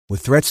With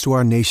threats to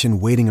our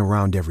nation waiting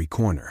around every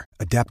corner,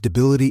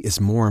 adaptability is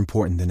more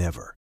important than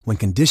ever. When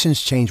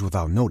conditions change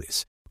without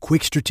notice,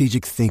 quick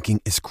strategic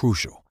thinking is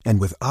crucial.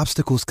 And with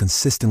obstacles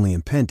consistently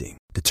impending,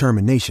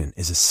 determination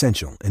is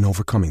essential in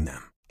overcoming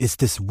them. It's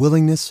this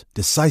willingness,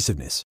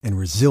 decisiveness, and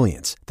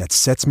resilience that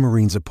sets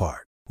Marines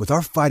apart. With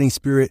our fighting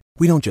spirit,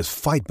 we don't just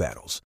fight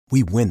battles,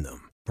 we win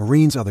them.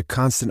 Marines are the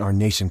constant our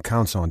nation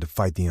counts on to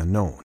fight the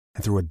unknown.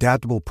 And through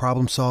adaptable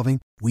problem solving,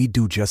 we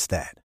do just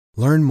that.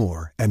 Learn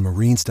more at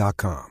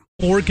marines.com.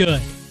 Or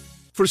good.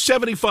 For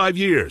 75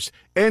 years,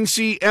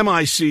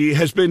 NCMIC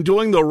has been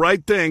doing the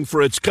right thing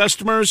for its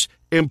customers,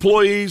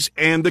 employees,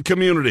 and the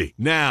community.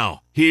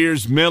 Now,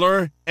 here's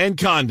Miller and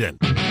Condon.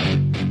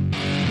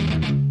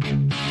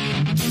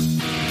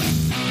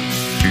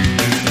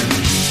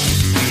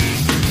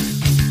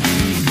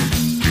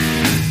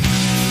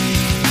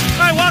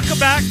 Welcome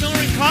back, Miller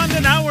and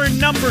Condon, hour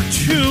number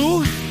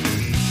 2.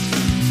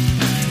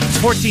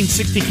 It's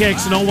 1460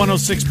 KXNO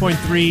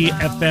 106.3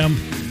 FM.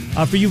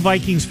 For you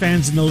Vikings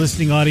fans in the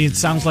listening audience,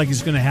 sounds like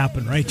it's going to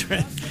happen, right,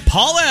 Trent?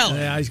 Paul Allen.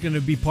 Yeah, he's going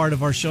to be part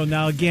of our show.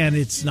 Now, again,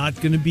 it's not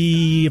going to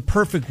be a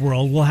perfect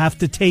world. We'll have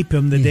to tape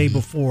him the day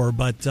before,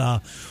 but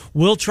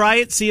we'll try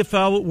it, see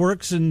how it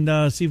works,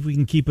 and see if we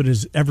can keep it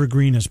as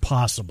evergreen as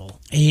possible.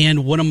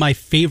 And one of my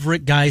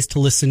favorite guys to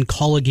listen,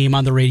 call a game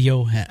on the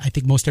radio. I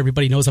think most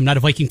everybody knows I'm not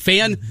a Viking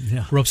fan.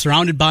 Yeah. Grew up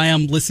surrounded by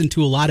him, listened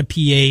to a lot of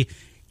PA.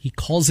 He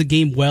calls a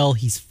game well.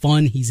 He's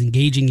fun. He's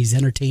engaging. He's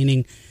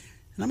entertaining.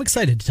 And I'm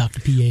excited to talk to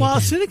PA. Well,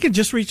 again. Sinica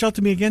just reached out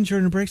to me again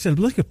during the break. Said,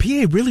 "Look,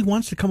 PA really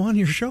wants to come on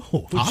your show,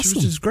 Awesome.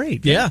 which is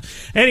great." Yeah.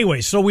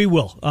 Anyway, so we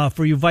will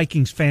for you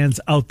Vikings fans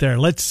out there.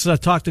 Let's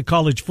talk to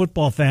college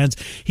football fans.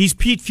 He's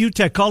Pete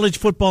Fiutak,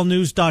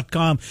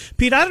 collegefootballnews.com.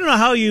 Pete, I don't know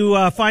how you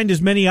find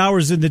as many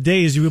hours in the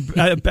day as you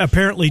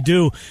apparently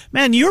do.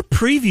 Man, your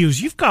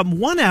previews, you've got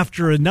one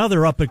after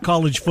another up at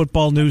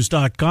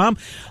collegefootballnews.com.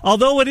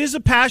 Although it is a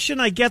passion,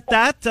 I get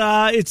that.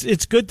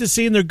 It's good to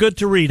see and they're good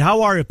to read.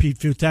 How are you, Pete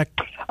Fiutak?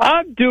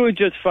 I'm doing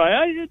just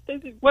fine.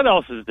 What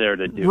else is there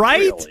to do? Right?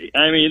 Really?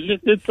 I mean,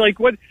 it's like,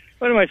 what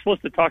am I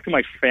supposed to talk to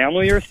my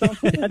family or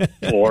something? That's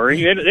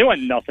boring. They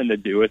want nothing to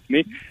do with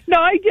me. No,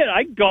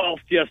 I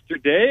golfed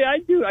yesterday.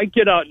 I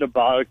get out and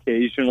about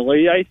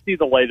occasionally. I see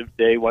the light of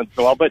day once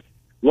in a while. But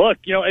look,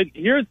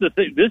 here's the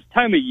thing. This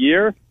time of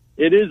year,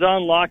 it is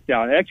on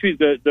lockdown. Actually,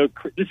 this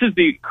is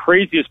the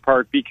craziest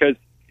part because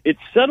it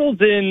settles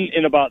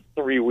in about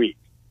 3 weeks.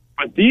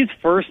 But these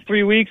first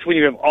 3 weeks, when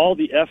you have all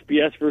the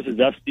FBS versus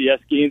FCS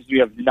games, you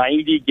have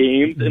 90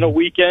 games in a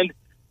weekend,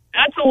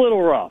 that's a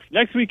little rough.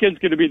 Next weekend's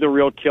going to be the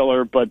real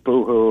killer, but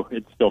boo-hoo,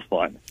 it's still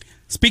fun.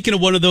 Speaking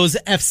of one of those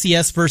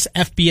FCS versus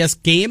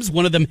FBS games,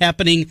 one of them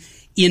happening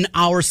in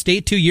our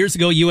state 2 years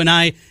ago, you and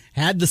I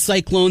had the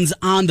Cyclones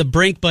on the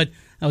brink, but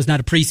that was not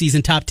a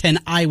preseason top 10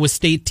 Iowa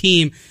State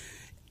team.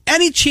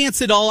 Any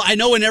chance at all, I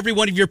know in every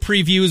one of your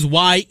previews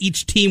why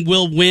each team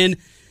will win,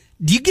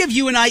 do you give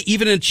you and I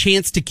even a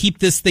chance to keep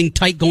this thing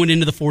tight going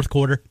into the fourth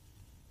quarter?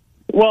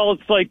 Well,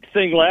 it's like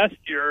saying last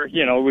year,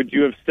 would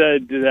you have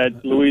said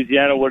that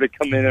Louisiana would have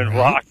come in and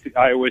rocked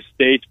Iowa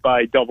State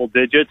by double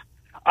digits?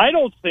 I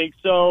don't think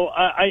so.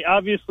 I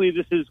obviously,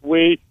 this is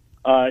way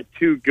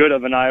too good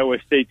of an Iowa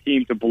State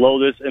team to blow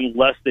this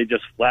unless they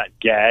just flat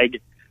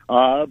gag.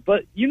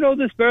 But you know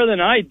this better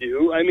than I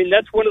do. I mean,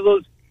 that's one of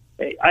those.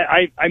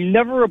 I'm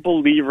never a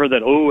believer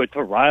that, it's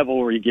a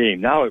rivalry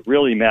game. Now it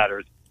really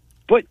matters.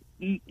 But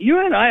you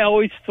and I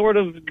always sort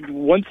of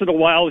once in a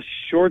while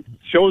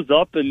shows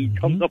up and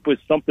comes up with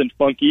something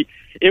funky.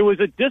 It was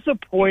a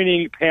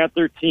disappointing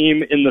Panther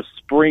team in the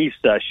spring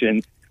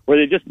session where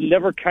they just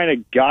never kind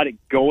of got it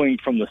going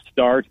from the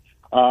start.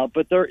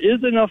 But there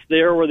is enough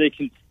there where they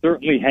can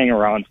certainly hang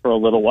around for a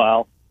little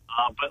while.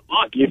 But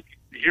look,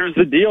 here's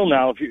the deal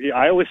now. If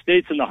Iowa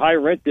State's in the high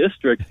rent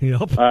district,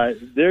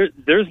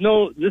 there's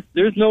no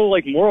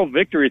like moral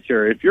victories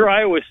here. If you're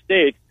Iowa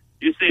State,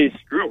 you say,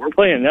 screw it, we're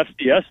playing an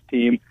FCS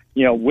team.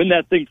 Win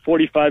that thing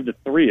 45-3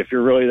 if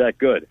you're really that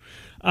good.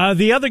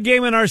 The other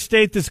game in our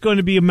state that's going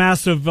to be a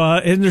massive,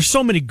 and there's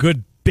so many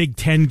good Big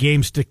Ten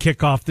games to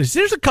kick off this.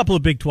 There's a couple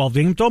of Big 12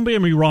 games, don't get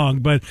me wrong,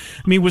 but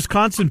I mean,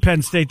 Wisconsin,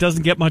 Penn State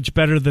doesn't get much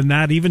better than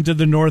that. Even to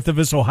the north of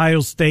us, Ohio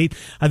State,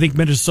 I think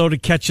Minnesota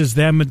catches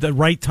them at the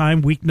right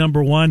time, week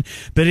number 1.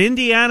 But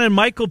Indiana and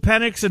Michael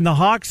Penix and the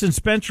Hawks and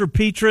Spencer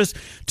Petras,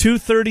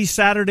 2:30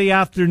 Saturday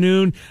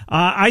afternoon.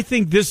 I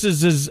think this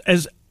is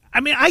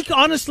I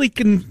honestly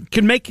can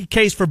make a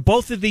case for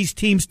both of these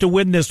teams to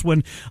win this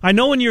one. I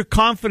know in your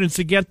confidence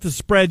against the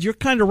spread, you're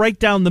kind of right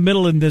down the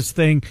middle in this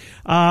thing.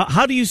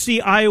 How do you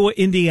see Iowa,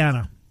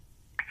 Indiana?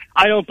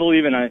 I don't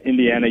believe in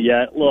Indiana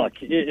yet. Look,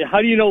 how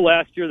do you know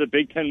last year the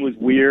Big Ten was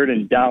weird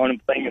and down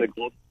and playing in a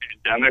global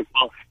pandemic?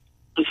 Well,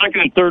 the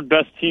second and third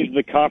best teams in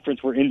the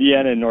conference were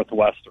Indiana and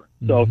Northwestern.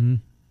 So,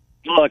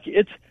 look,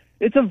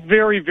 it's a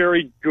very,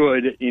 very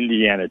good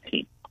Indiana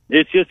team.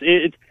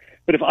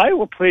 But if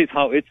Iowa plays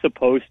how it's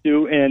supposed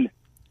to, and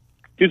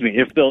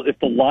if the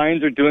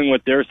lines are doing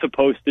what they're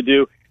supposed to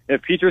do,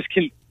 if Peters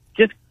can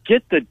just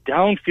get the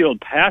downfield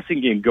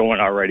passing game going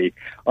already,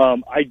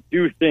 I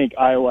do think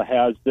Iowa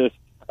has this.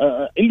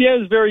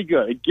 Indiana is very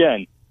good.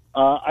 Again,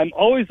 I'm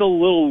always a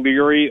little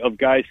leery of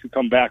guys who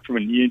come back from a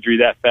knee injury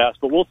that fast,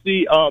 but we'll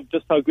see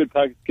just how good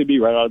Peck could be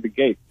right out of the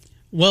gate.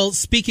 Well,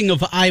 speaking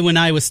of Iowa and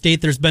Iowa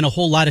State, there's been a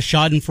whole lot of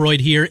schadenfreude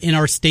here in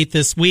our state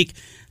this week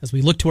as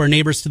we look to our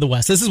neighbors to the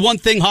west. This is one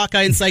thing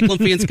Hawkeye and Cyclone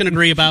fans can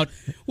agree about.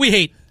 We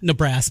hate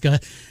Nebraska.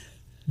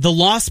 The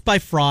loss by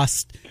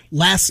Frost.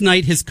 Last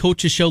night, his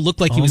coach's show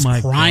looked like he was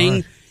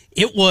crying. God.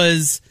 It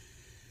was...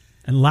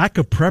 And lack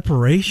of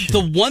preparation.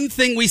 The one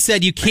thing we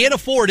said you can't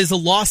afford is a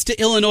loss to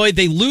Illinois.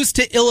 They lose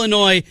to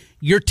Illinois.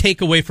 Your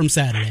takeaway from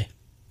Saturday.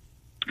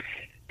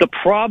 The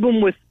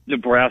problem with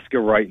Nebraska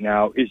right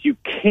now is you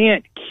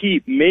can't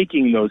keep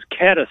making those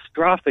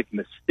catastrophic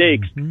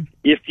mistakes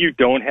if you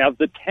don't have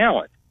the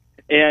talent.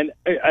 And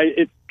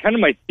it's kind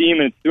of my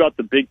theme, and it's throughout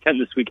the Big Ten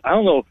this week. I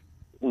don't know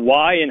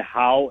why and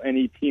how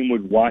any team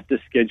would want to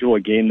schedule a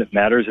game that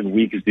matters in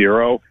week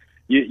 0.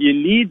 You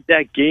need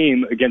that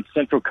game against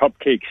Central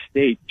Cupcake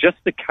State just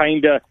to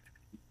kind of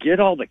get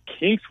all the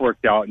kinks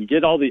worked out and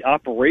get all the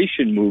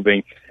operation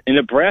moving. And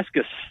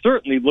Nebraska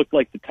certainly looked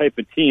like the type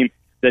of team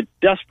that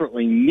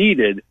desperately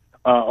needed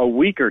a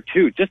week or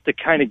two just to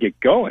kind of get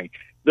going.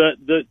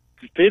 The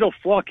fatal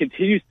flaw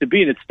continues to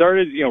be, and it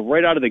started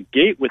right out of the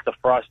gate with the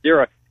Frost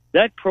era,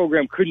 that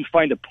program couldn't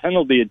find a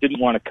penalty it didn't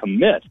want to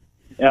commit,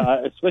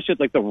 especially at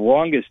like the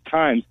wrongest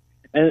times.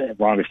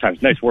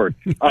 Nice word.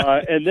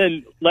 And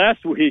then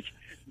last week,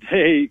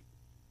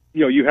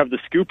 you have the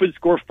scoop and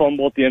score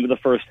fumble at the end of the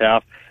first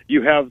half.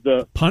 You have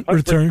the punt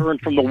return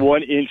from the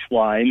 1-inch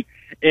line,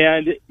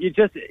 and you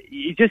just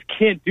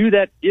can't do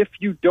that if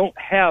you don't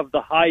have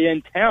the high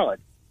end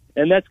talent.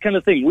 And that's kind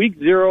of thing. Week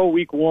 0,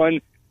 week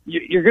 1,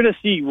 you're going to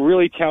see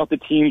really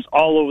talented teams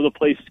all over the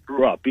place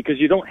screw up because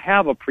you don't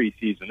have a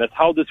preseason. That's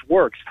how this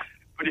works.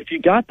 But if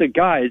you got the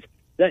guys,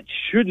 that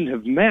shouldn't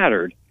have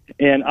mattered.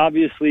 And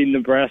obviously,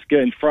 Nebraska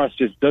and Frost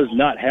just does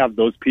not have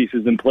those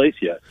pieces in place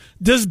yet.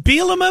 Does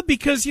Bielema,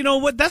 because you know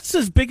what, that's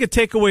as big a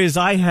takeaway as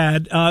I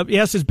had.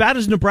 Yes, as bad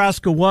as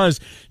Nebraska was,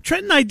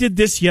 Trent and I did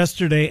this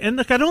yesterday, and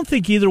look, I don't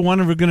think either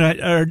one of them are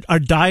going to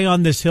die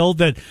on this hill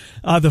that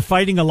the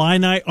Fighting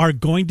Illini are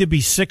going to be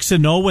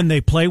 6-0 when they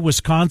play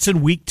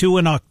Wisconsin week 2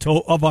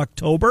 of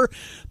October.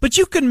 But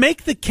you can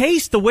make the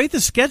case the way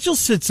the schedule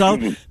sits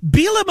out.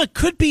 Bielema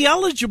could be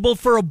eligible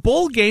for a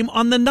bowl game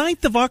on the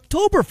 9th of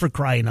October, for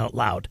crying out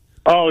loud.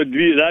 Oh,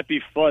 that'd be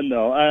fun,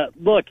 though.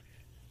 Look,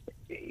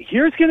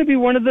 here's going to be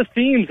one of the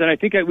themes, and I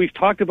think we've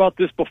talked about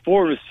this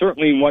before. It was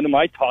certainly one of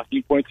my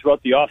talking points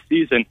throughout the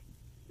offseason.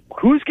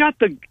 Who's got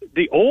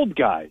the old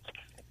guys?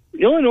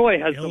 Illinois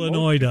has the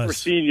most super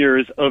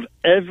seniors of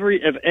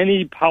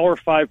any Power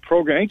 5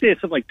 program. I think they have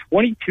something like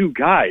 22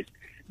 guys.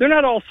 They're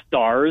not all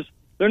stars.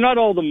 They're not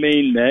all the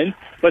main men,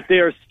 but they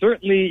are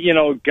certainly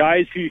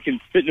guys who you can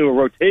fit into a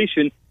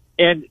rotation.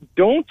 And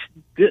don't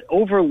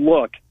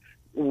overlook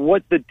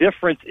what the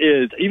difference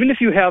is. Even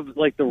if you have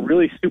like the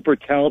really super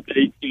talented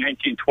 18,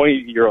 19,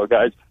 20-year-old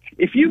guys,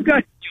 if you've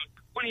got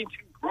 22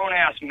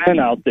 grown-ass men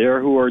out there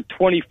who are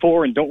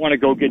 24 and don't want to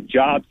go get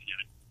jobs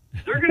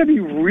yet, they're going to be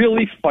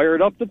really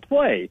fired up to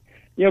play,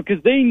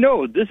 because they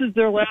know this is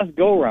their last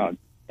go-round.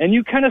 And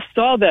you kind of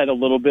saw that a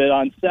little bit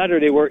on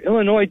Saturday where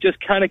Illinois just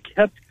kind of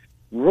kept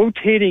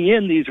rotating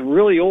in these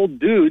really old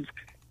dudes,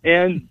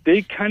 and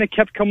they kind of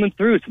kept coming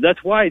through. So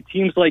that's why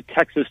teams like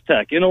Texas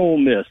Tech and Ole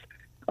Miss,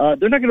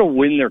 they're not going to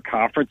win their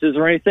conferences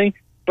or anything,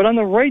 but on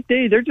the right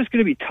day, they're just going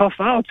to be tough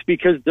outs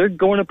because they're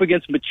going up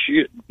against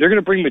they're going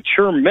to bring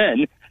mature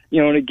men,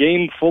 in a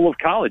game full of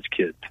college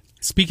kids.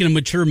 Speaking of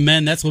mature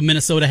men, that's what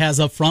Minnesota has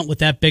up front with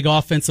that big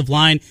offensive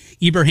line.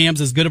 Ibrahim's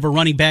as good of a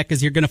running back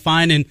as you're going to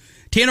find, and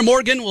Tanner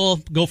Morgan,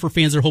 Gopher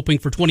fans are hoping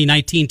for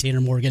 2019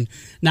 Tanner Morgan,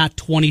 not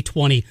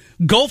 2020.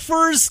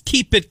 Gophers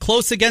keep it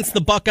close against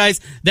the Buckeyes.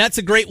 That's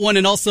a great one,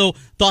 and also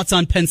thoughts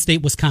on Penn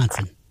State,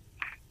 Wisconsin.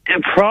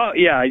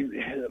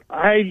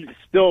 I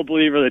still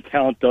believe the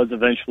talent does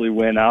eventually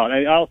win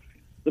out.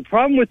 The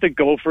problem with the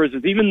Gophers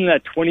is even in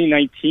that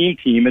 2019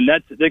 team, and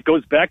that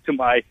goes back to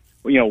my,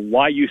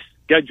 why you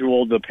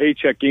schedule the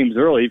paycheck games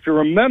early. If you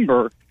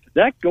remember,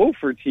 that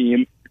Gopher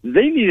team,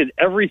 they needed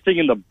everything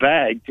in the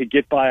bag to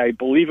get by, I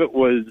believe it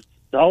was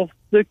South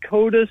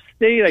Dakota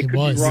State. I could be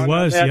wrong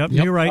on that. Yep,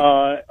 you're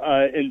right.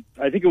 And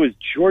I think it was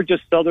Georgia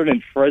Southern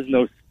and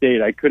Fresno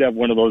State. I could have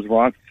one of those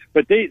wrong.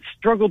 But they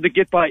struggled to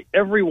get by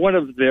every one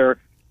of their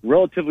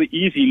relatively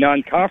easy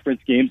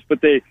non-conference games,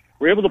 but they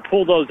were able to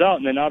pull those out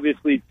and then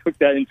obviously took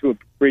that into a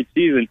great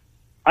season.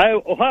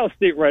 Ohio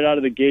State right out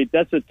of the gate,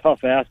 that's a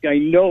tough ask. I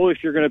know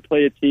if you're going to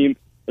play a team,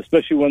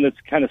 especially one that's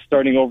kind of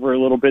starting over a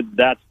little bit,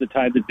 that's the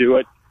time to do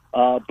it.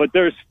 But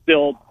there's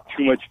still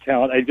too much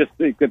talent. I just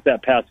think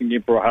that passing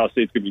game for Ohio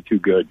State is going to be too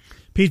good.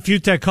 Pete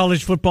Fiutak,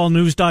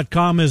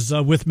 collegefootballnews.com, is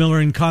with Miller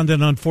and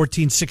Condon on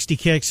 1460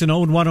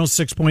 KXNO and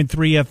 106.3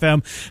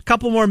 FM.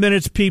 Couple more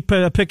minutes, Pete,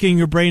 picking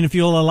your brain if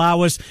you'll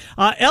allow us.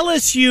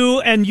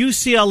 LSU and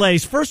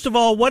UCLA. First of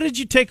all, what did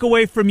you take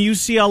away from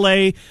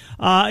UCLA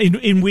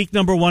in week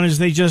number one as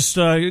they just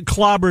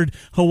clobbered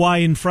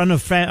Hawaii in front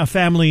of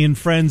family and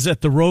friends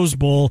at the Rose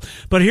Bowl?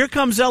 But here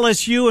comes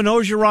LSU and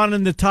Orgeron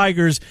and the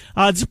Tigers.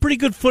 It's a pretty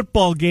good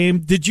football game.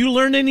 Did you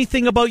learn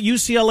anything about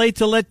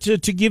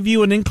UCLA to give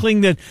you an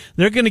inkling that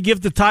they're going to give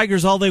the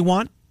Tigers all they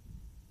want?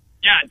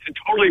 Yeah, to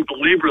totally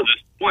belabor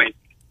this point.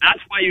 That's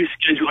why you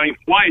schedule. I mean,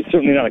 Hawaii's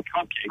certainly not a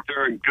cupcake.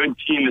 They're a good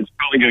team that's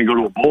probably going to go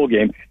to a bowl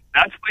game.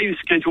 That's why you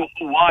schedule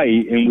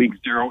Hawaii in week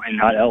 0 and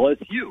not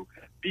LSU,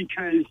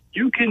 because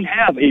you can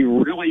have a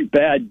really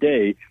bad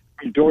day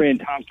from Dorian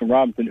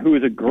Thompson-Robinson, who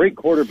is a great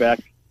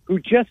quarterback, who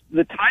just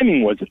the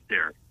timing wasn't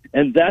there.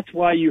 And that's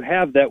why you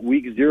have that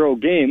week 0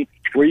 game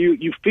where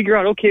you figure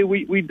out, okay,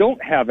 we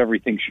don't have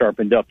everything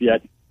sharpened up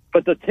yet.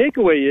 But the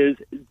takeaway is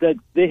that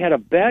they had a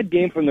bad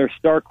game from their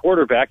star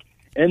quarterback,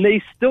 and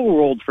they still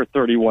rolled for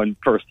 31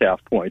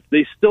 first-half points.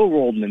 They still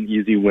rolled in an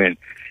easy win.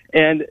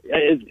 And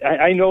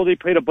I know they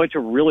played a bunch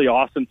of really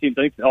awesome teams.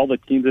 I think all the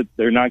teams that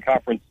they're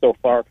non-conference so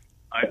far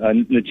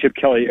in the Chip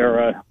Kelly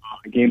era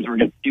games were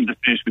against teams that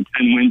finished with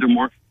 10 wins or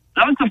more.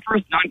 That was the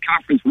first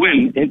non-conference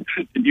win in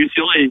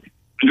UCLA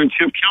under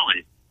Chip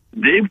Kelly.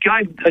 They've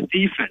got a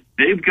defense.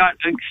 They've got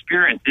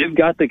experience. They've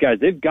got the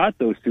guys. They've got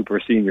those super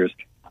seniors.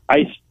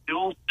 I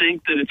still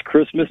think that it's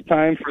Christmas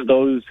time for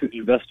those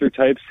investor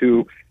types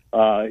who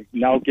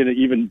now get an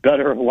even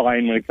better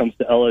line when it comes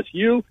to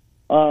LSU.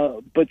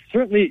 But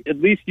certainly,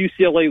 at least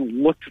UCLA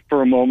looked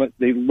for a moment.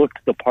 They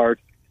looked the part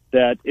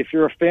that if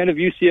you're a fan of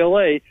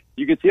UCLA,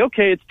 you could say,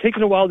 okay, it's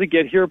taken a while to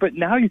get here, but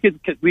now you can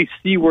at least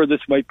see where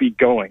this might be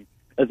going,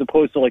 as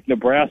opposed to like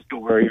Nebraska,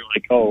 where you're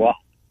like, oh, wow,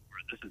 where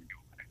this is going.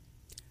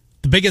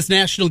 The biggest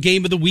national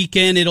game of the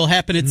weekend. It'll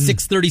happen at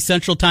 6:30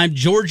 Central Time.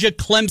 Georgia,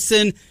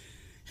 Clemson.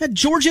 Had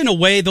Georgia in a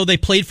way, though they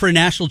played for a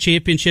national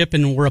championship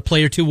and were a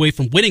play or two away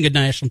from winning a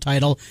national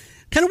title.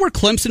 Kind of where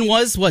Clemson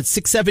was,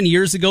 6-7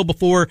 years ago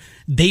before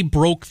they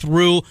broke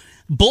through.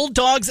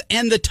 Bulldogs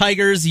and the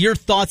Tigers, your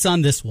thoughts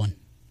on this one?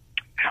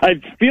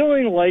 I'm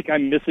feeling like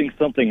I'm missing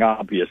something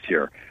obvious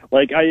here.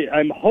 Like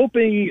I'm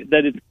hoping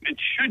that it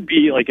should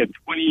be like a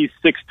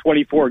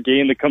 26-24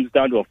 game that comes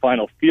down to a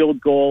final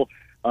field goal,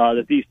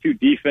 that these two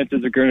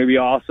defenses are going to be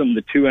awesome,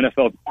 the two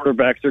NFL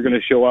quarterbacks are going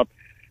to show up.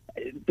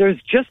 There's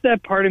just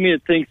that part of me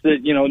that thinks that,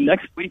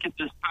 next week at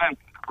this time,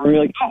 we're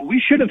like, oh, we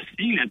should have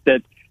seen it,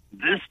 that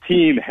this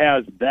team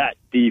has that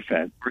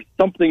defense, or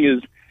something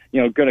is,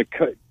 going to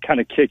kind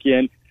of kick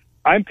in.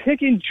 I'm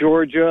picking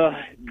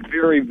Georgia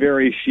very,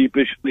 very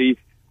sheepishly.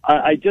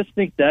 I just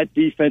think that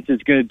defense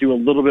is going to do a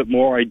little bit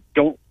more. I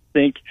don't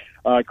think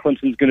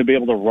Clemson's going to be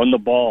able to run the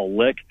ball a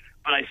lick,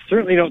 but I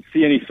certainly don't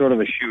see any sort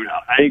of a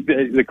shootout.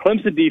 The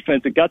Clemson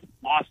defense, it got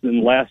lost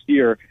in last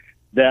year,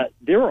 that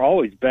they were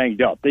always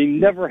banged up. They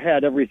never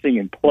had everything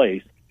in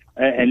place,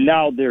 and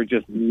now they're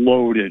just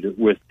loaded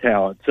with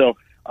talent. So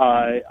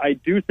I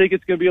do think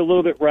it's going to be a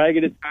little bit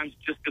ragged at times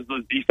just because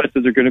those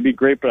defenses are going to be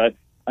great, but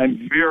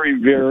I'm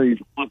very, very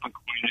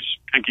flip-a-coinish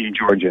picking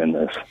Georgia in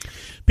this.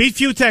 Pete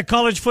Fiutak,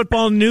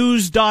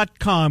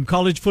 collegefootballnews.com.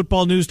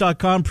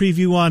 Collegefootballnews.com,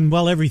 preview on,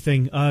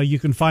 everything. You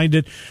can find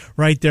it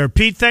right there.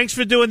 Pete, thanks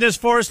for doing this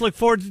for us. Look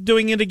forward to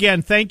doing it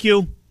again. Thank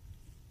you.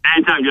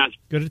 Anytime, guys.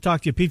 Good to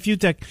talk to you. Pete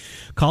Fiutak,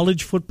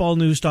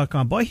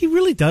 collegefootballnews.com. Boy, he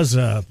really does.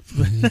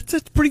 That's a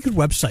pretty good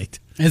website.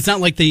 It's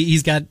not like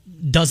he's got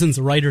dozens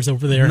of writers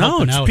over there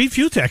helping out. No, it's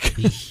Pete Fiutak.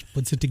 He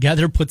puts it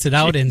together, puts it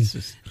out in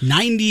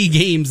 90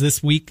 games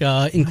this week,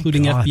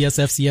 including FBS,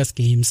 FCS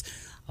games.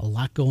 A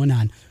lot going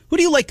on. Who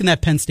do you like in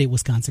that Penn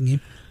State-Wisconsin game?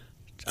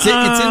 It's in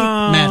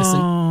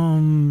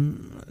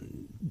Madison.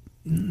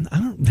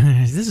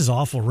 This is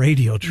awful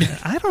radio.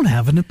 I don't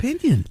have an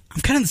opinion.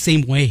 I'm kind of the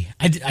same way.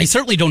 I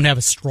certainly don't have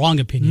a strong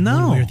opinion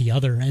one way or the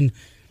other. And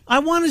I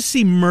want to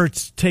see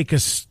Mertz take a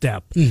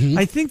step. Mm-hmm.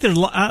 I think their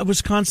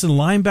Wisconsin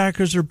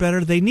linebackers are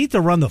better. They need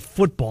to run the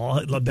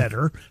football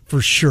better,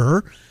 for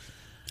sure.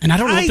 And I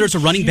don't know if there's a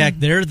running back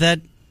there that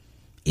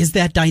is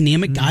that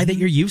dynamic guy that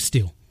you're used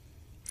to.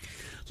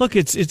 Look,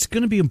 it's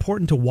going to be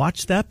important to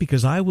watch that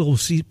because I will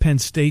see Penn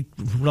State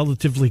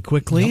relatively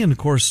quickly, and of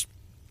course,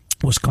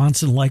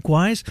 Wisconsin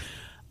likewise.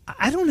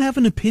 I don't have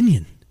an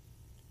opinion.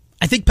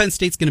 I think Penn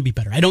State's going to be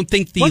better. I don't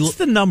think What's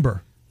the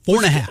number?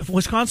 4.5.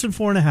 Wisconsin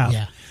 4.5.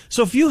 Yeah.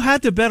 So if you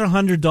had to bet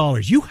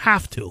 $100, you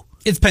have to.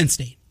 It's Penn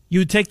State. You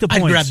would take the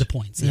points. I'd grab the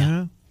points.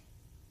 Yeah.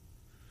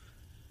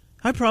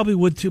 I probably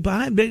would too, but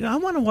I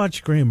want to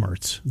watch Graham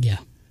Mertz. Yeah.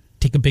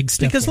 Take a big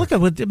step. Because look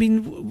at what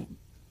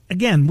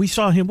again, we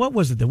saw him. What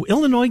was it? The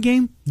Illinois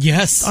game?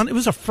 Yes. It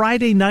was a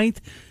Friday night.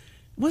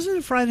 Wasn't it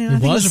a Friday night? I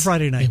think it was a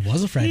Friday night. It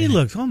was a Friday night. He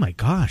looked, oh my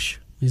gosh.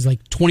 He's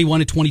like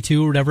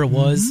 21-22 or whatever it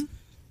was.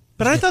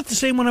 But I thought the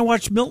same when I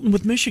watched Milton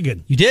with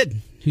Michigan. You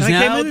did.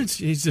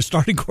 He's the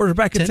starting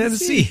quarterback at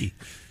Tennessee.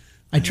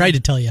 I tried to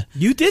tell you.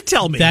 You did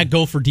tell me. That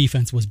Gopher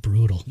defense was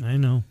brutal. I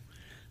know.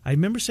 I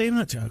remember saying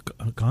that to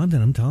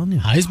Condon, I'm telling you.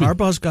 Heisman.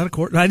 Harbaugh's got a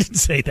quarter. I didn't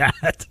say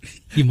that.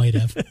 You might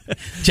have.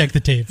 Check the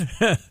tape.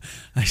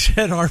 I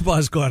said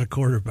Harbaugh's got a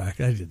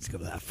quarterback. I didn't go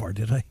that far,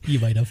 did I? You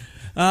might have.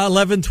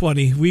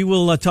 11:20. We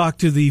will talk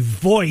to the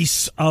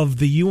voice of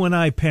the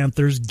UNI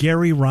Panthers,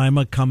 Gary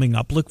Rima, coming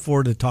up. Look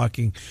forward to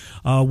talking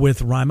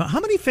with Rima. How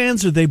many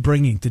fans are they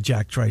bringing to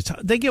Jack Trice?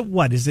 They get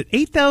what? Is it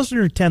 8,000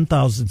 or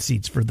 10,000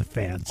 seats for the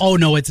fans? Oh,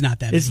 no, it's not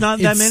that many. It's not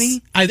that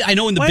many? I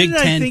know in the Why Big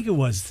did Ten. I think it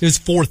was? It was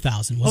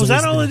 4,000. Oh, is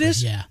that all it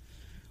is? Yeah.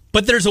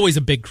 But there's always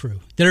a big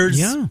crew.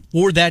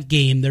 For that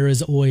game, there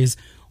is always.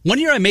 One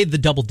year I made the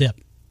double dip.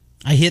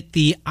 I hit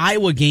the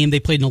Iowa game.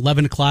 They played an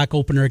 11 o'clock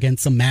opener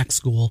against some MAC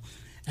school.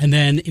 And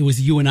then it was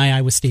UNI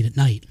Iowa State at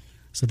night.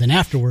 So then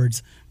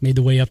afterwards, made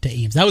the way up to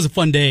Ames. That was a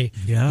fun day,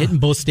 hitting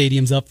both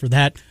stadiums up for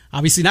that.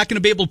 Obviously not going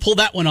to be able to pull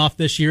that one off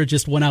this year,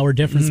 just 1 hour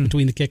difference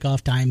between the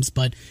kickoff times.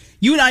 But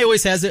UNI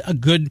always has a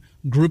good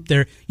group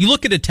there. You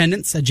look at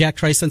attendance at Jack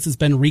Trice since it's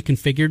been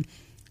reconfigured.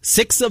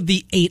 6 of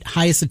the 8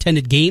 highest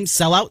attended games,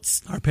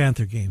 sellouts, are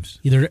Panther games.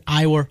 Either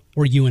Iowa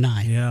or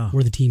UNI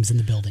were the teams in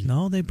the building.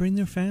 No, they bring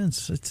their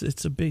fans.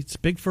 It's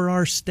big for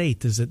our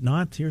state, is it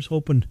not? Here's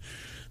hoping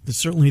that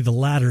certainly the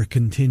latter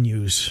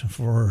continues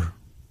for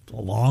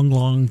a long,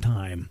 long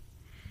time.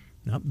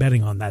 Not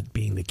betting on that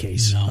being the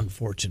case,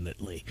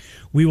 unfortunately.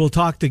 We will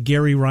talk to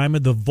Gary Rima,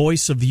 the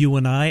voice of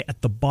UNI,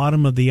 at the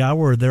bottom of the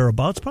hour or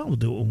thereabouts. Probably we'll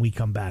do it when we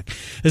come back.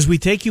 As we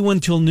take you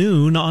until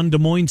noon on Des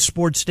Moines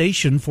Sports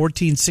Station,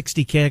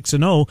 1460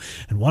 KXNO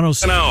and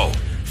 106.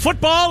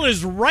 Football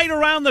is right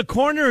around the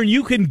corner, and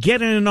you can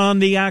get in on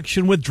the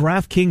action with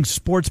DraftKings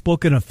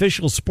Sportsbook, an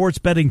official sports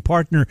betting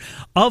partner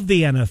of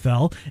the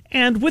NFL.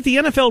 And with the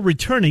NFL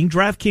returning,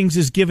 DraftKings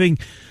is giving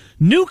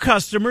new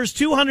customers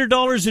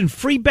 $200 in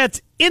free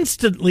bets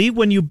instantly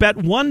when you bet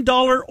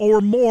 $1 or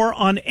more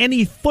on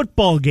any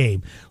football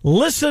game.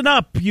 Listen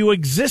up, you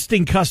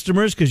existing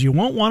customers, because you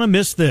won't want to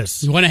miss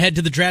this. You want to head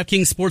to the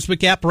DraftKings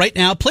Sportsbook app right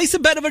now. Place a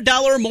bet of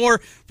 $1 or more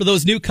for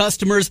those new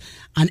customers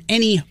on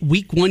any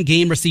Week 1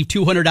 game. Receive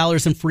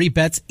 $200 in free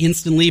bets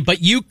instantly.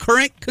 But you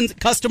current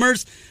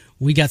customers,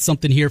 we got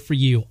something here for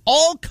you.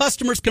 All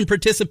customers can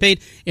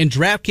participate in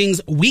DraftKings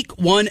Week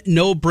 1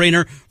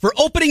 no-brainer. For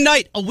opening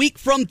night, a week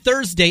from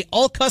Thursday,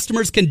 all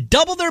customers can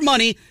double their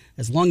money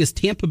as long as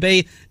Tampa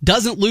Bay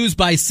doesn't lose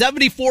by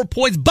 74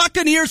 points.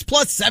 Buccaneers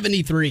plus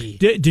 73.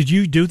 Did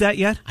you do that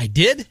yet? I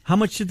did. How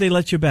much did they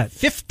let you bet?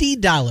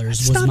 $50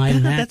 was my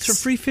max. That's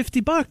a free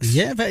 $50.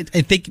 Yeah, I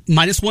think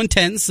minus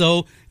 110,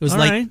 so it was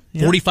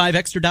 $45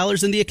 extra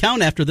dollars in the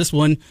account after this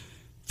one.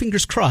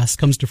 Fingers crossed,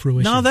 comes to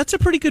fruition. No, that's a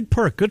pretty good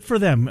perk. Good for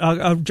them.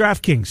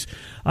 DraftKings.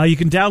 You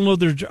can download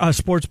their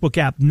sportsbook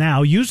app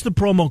now. Use the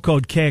promo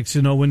code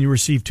KXNO when you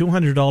receive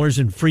 $200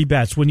 in free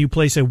bets when you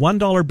place a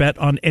 $1 bet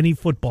on any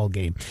football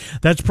game.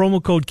 That's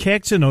promo code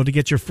KXNO to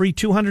get your free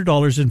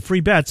 $200 in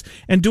free bets,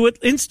 and do it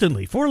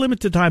instantly for a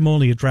limited time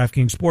only at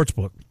DraftKings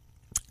Sportsbook.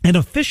 An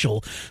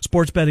official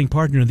sports betting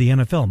partner of the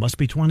NFL. Must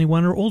be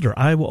 21 or older.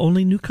 Iowa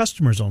only. New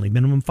customers only.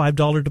 Minimum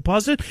 $5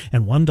 deposit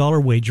and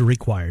 $1 wager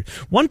required.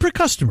 One per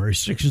customer.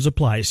 Restrictions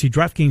apply. See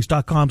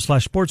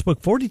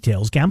DraftKings.com/sportsbook for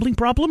details. Gambling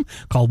problem?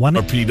 Call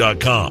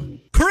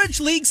 1-800-RP.com. Courage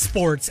League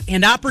Sports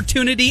and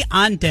Opportunity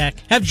on Deck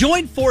have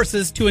joined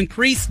forces to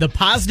increase the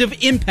positive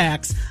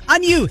impacts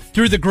on youth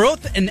through the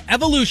growth and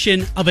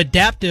evolution of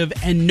adaptive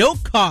and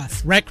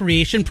no-cost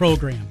recreation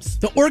programs.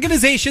 The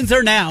organizations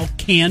are now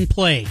Can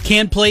Play.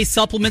 Can Play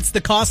supplements the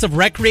cost of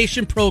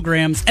recreation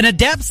programs and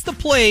adapts the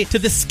play to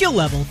the skill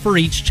level for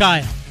each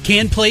child.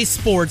 Can Play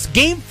Sports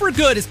Game for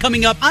Good is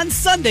coming up on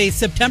Sunday,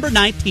 September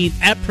 19th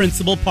at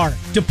Principal Park.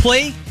 To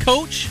play,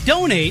 coach,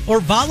 donate,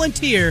 or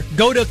volunteer,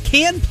 go to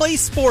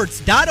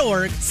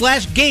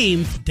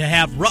canplaysports.org/game to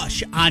have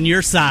Rush on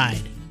your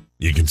side.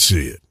 You can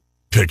see it.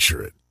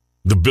 Picture it.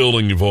 The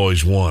building you've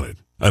always wanted.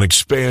 An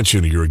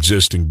expansion of your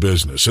existing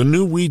business. A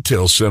new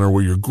retail center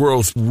where your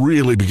growth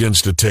really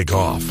begins to take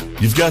off.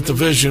 You've got the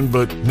vision,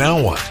 but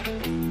now what?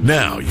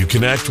 Now you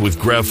connect with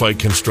Graphite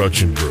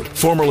Construction Group.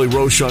 Formerly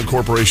Rochon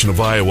Corporation of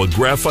Iowa,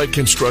 Graphite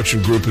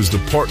Construction Group is the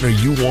partner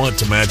you want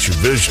to match your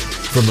vision.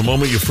 From the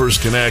moment you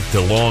first connect to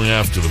long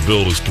after the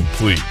build is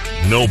complete,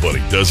 nobody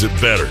does it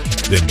better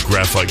than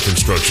Graphite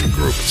Construction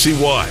Group. See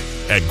why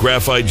at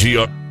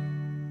GraphiteGR.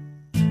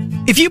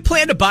 If you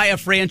plan to buy a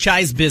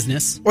franchise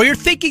business or you're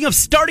thinking of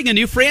starting a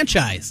new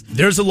franchise,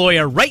 there's a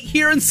lawyer right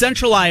here in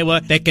Central Iowa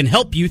that can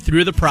help you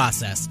through the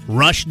process.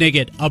 Rush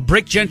Niggett of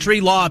Brick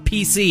Gentry Law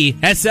PC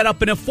has set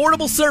up an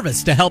affordable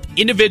service to help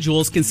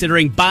individuals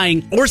considering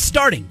buying or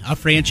starting a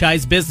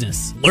franchise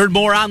business. Learn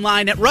more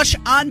online at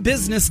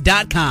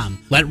rushonbusiness.com.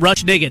 Let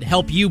Rush Niggett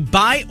help you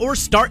buy or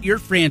start your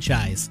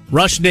franchise.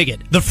 Rush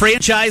Niggett, the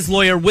franchise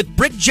lawyer with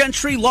Brick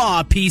Gentry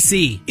Law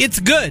PC. It's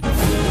good.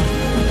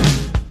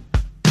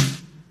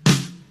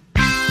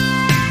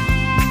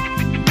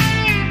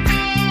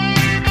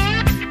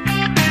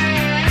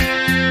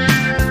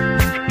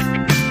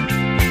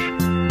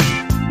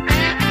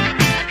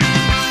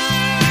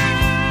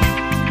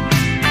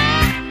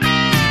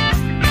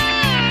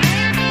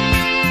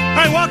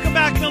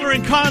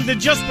 Condon on to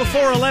just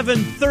before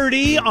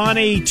 11:30 on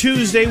a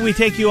Tuesday. We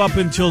take you up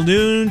until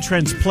noon.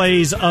 Trent's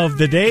plays of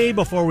the day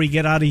before we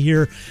get out of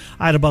here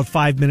at about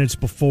 5 minutes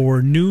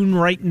before noon.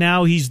 Right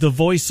now, he's the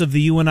voice of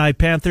the UNI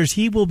Panthers.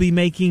 He will be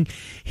making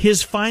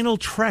his final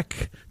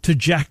trek to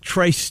Jack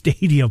Trice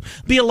Stadium.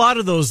 Be a lot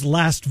of those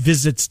last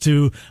visits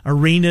to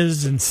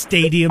arenas and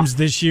stadiums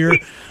this year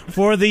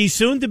for the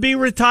soon-to-be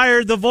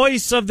retired, the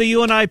voice of the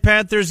UNI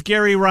Panthers,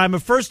 Gary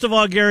Reimer. First of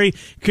all, Gary,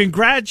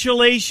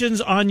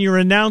 congratulations on your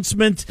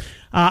announcement.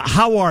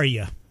 How are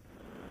you?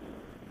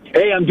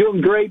 Hey, I'm doing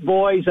great,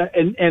 boys,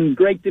 and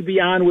great to be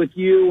on with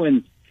you.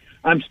 And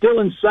I'm still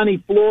in sunny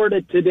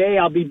Florida today.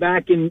 I'll be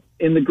back in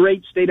the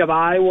great state of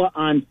Iowa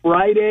on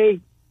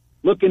Friday.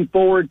 Looking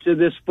forward to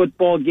this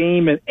football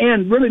game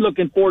and really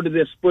looking forward to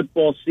this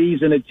football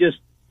season.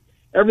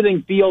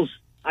 Everything feels,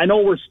 I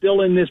know we're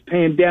still in this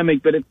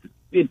pandemic, but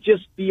it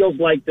just feels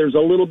like there's a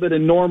little bit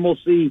of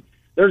normalcy.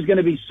 There's going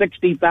to be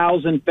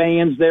 60,000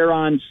 fans there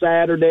on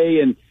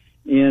Saturday, and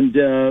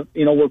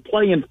we're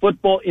playing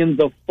football in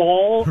the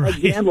fall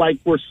again, like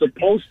we're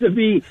supposed to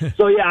be.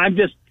 So yeah,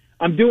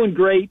 I'm doing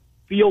great,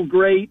 feel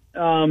great,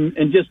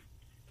 and just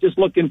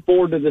looking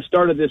forward to the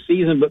start of this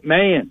season. But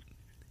man,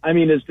 I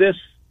mean, is this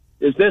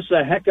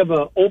a heck of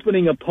a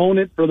opening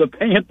opponent for the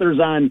Panthers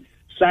on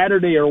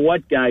Saturday or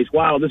what, guys?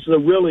 Wow, this is a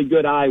really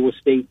good Iowa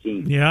State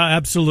team. Yeah,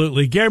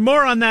 absolutely. Gary,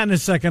 more on that in a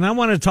second. I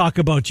want to talk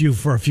about you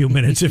for a few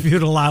minutes, if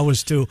you'd allow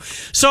us to.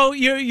 So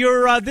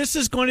you're this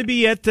is going to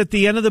be it at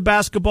the end of the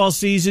basketball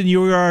season.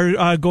 You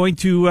are going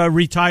to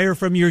retire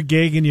from your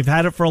gig, and you've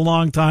had it for a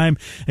long time,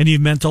 and you've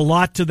meant a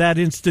lot to that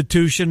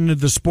institution,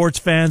 the sports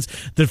fans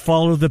that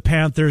follow the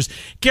Panthers.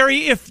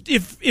 Gary,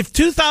 if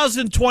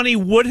 2020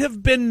 would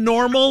have been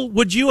normal,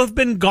 would you have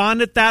been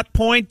gone at that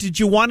point? Did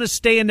you want to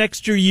stay an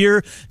extra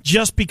year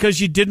just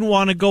because you didn't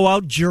want to go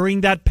out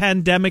during that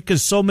pandemic,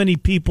 because so many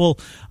people,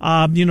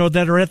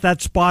 that are at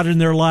that spot in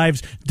their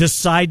lives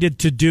decided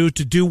to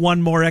do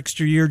one more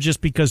extra year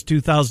just because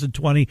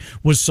 2020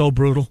 was so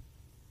brutal?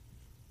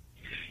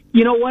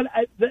 You know what?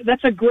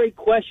 That's a great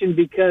question,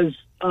 because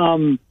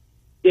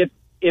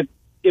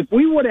if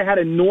we would have had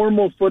a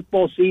normal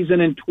football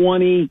season in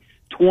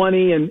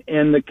 2020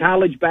 and the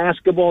college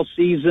basketball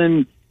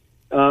season,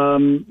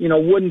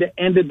 wouldn't have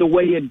ended the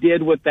way it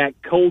did with that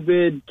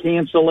COVID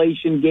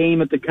cancellation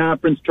game at the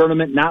conference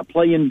tournament, not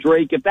playing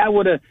Drake. If that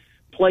would have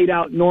played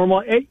out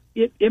normal,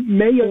 it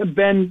may have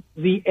been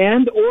the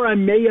end, or I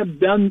may have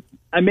done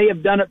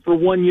it for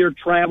 1 year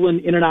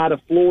traveling in and out of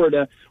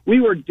Florida. We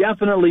were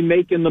definitely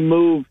making the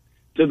move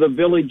to the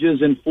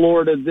villages in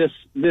Florida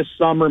this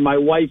summer. My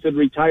wife had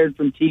retired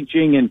from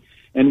teaching, and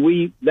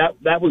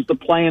that was the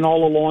plan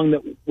all along,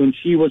 that when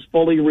she was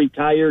fully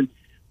retired,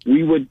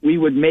 we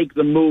would make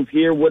the move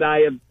here. Would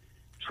I have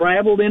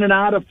traveled in and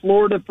out of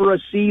Florida for a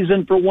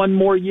season for one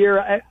more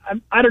year?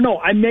 I don't know.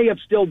 I may have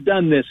still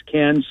done this,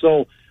 Ken.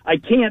 So I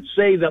can't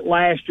say that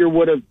last year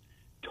would have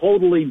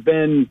totally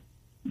been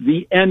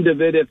the end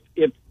of it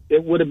if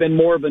it would have been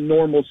more of a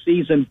normal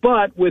season.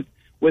 But with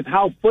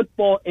how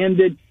football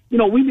ended,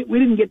 we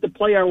didn't get to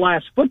play our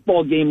last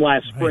football game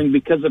last spring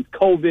because of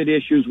COVID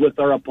issues with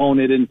our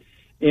opponent, and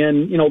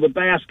the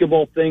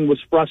basketball thing was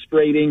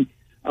frustrating.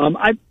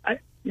 I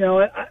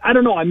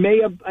don't know. I may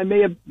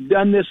have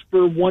done this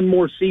for one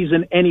more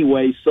season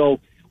anyway. So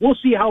we'll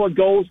see how it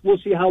goes. We'll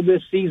see how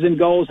this season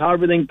goes, how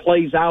everything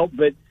plays out.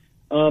 But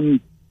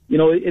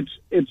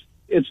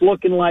it's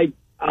looking like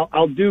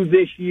I'll do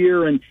this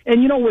year. And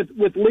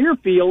with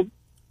Learfield,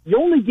 you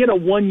only get a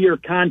 1 year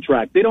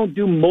contract. They don't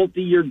do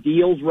multi-year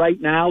deals right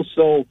now.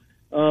 So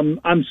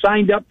I'm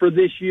signed up for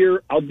this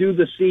year. I'll do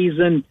the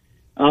season.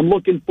 I'm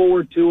looking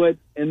forward to it,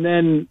 and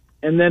then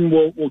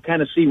we'll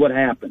kind of see what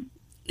happens.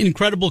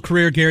 Incredible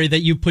career, Gary, that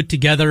you put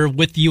together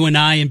with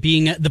UNI and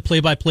being the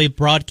play-by-play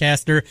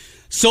broadcaster.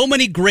 So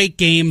many great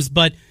games,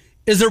 but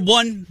is there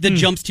one that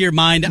jumps to your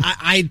mind?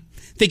 I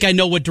think I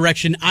know what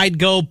direction I'd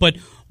go, but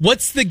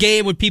what's the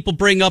game when people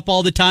bring up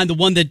all the time, the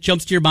one that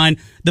jumps to your mind,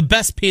 the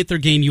best Panther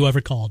game you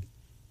ever called?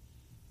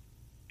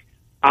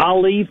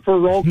 Ali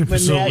Farouk,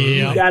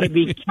 you got to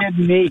be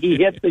kidding me. He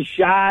hit the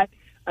shot.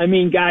 I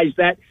mean, guys,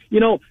 that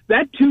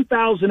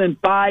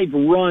 2005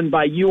 run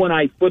by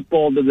UNI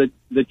football to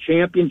the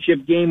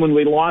championship game when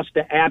we lost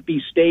to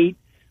Appy State,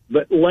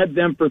 but led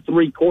them for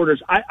 3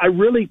 quarters. I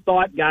really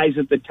thought, guys,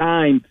 at the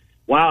time,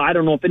 wow, I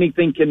don't know if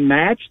anything can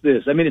match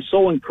this. I mean, it's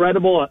so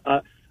incredible,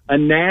 a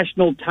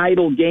national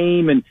title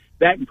game, and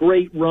that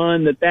great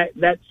run,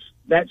 that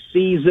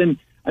season.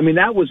 I mean,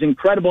 that was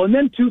incredible. And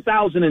then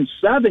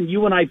 2007,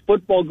 UNI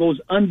football goes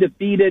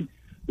undefeated,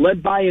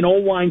 led by an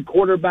O-line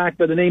quarterback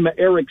by the name of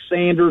Eric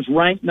Sanders,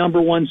 ranked number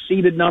 1,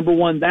 seeded number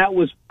 1. That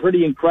was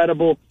pretty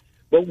incredible.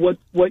 But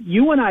what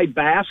UNI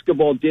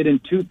basketball did in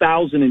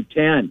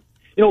 2010,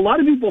 a lot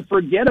of people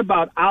forget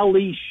about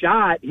Ali's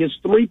shot, his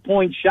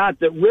 3-point shot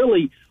that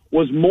really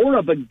was more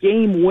of a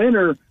game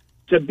winner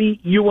to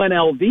beat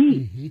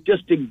UNLV,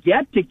 just to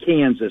get to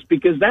Kansas,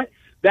 because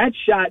that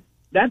shot,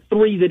 that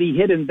 3 that he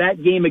hit in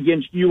that game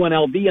against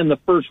UNLV in the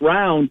first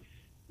round,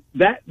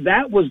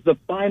 that was the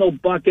final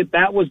bucket.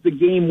 That was the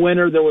game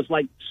winner. There was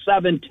like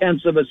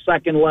 0.7 of a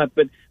second left,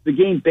 but the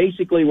game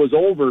basically was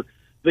over.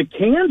 The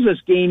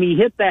Kansas game, he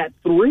hit that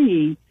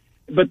 3,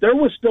 but there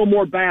was still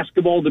more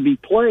basketball to be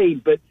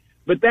played. But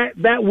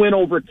that win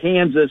over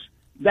Kansas,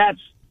 that's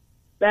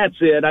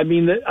it. I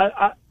mean,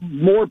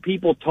 more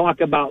people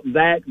talk about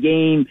that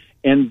game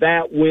and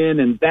that win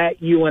and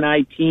that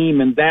UNI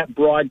team and that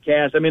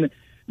broadcast. I mean,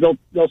 they'll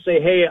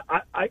say, hey,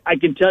 I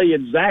can tell you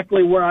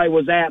exactly where I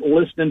was at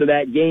listening to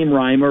that game,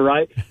 Reimer,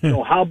 right?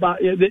 So how about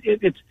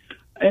it's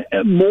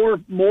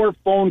more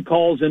phone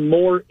calls and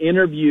more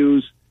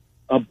interviews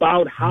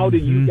about how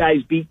did you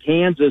guys beat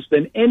Kansas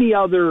than any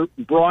other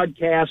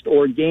broadcast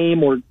or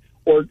game or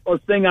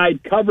thing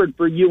I'd covered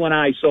for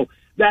UNI. So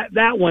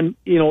that one,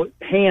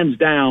 hands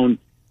down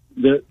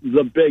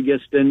the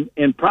biggest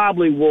and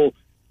probably will,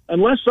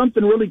 unless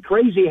something really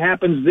crazy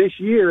happens this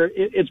year,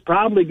 it's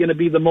probably going to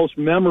be the most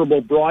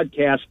memorable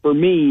broadcast for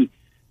me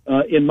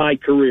in my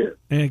career.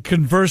 And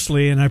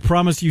conversely, and I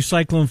promise you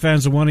Cyclone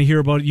fans will want to hear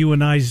about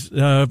UNI's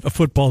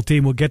football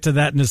team. We'll get to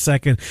that in a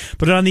second.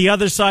 But on the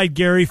other side,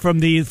 Gary, from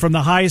the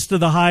highest of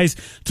the highs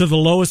to the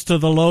lowest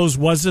of the lows,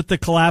 was it the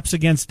collapse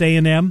against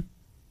A&M?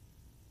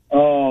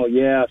 Oh,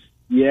 yes.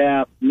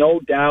 Yeah, no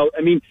doubt.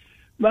 I mean,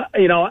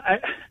 I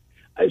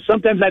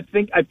sometimes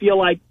I feel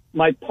like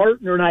my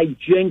partner and I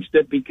jinxed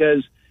it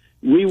because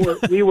we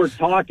were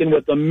talking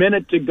with a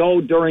minute to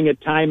go during a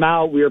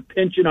timeout. We were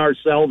pinching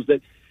ourselves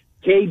that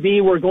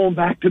KB, we're going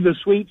back to the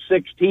Sweet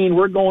 16.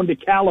 We're going to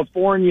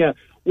California.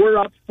 We're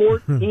up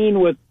 14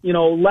 with,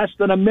 less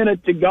than a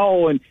minute to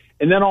go. And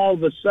then all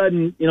of a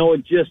sudden,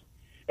 it just,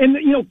 and,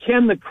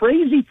 Ken, the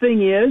crazy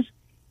thing is,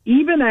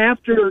 even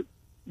after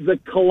the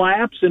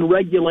collapse in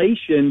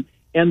regulation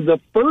and the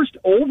first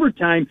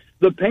overtime,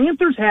 the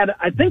Panthers had,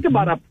 I think,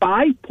 about a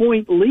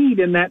 5-point lead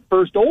in that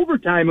first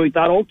overtime. We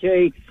thought,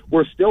 okay,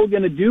 we're still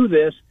going to do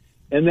this.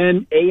 And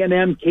then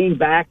A&M came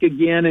back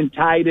again and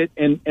tied it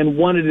and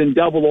won it in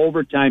double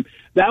overtime.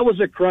 That was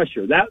a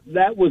crusher.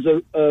 That was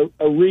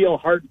a real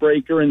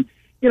heartbreaker. And,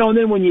 and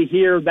then when you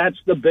hear that's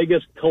the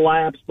biggest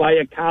collapse by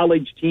a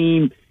college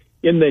team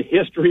in the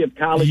history of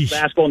college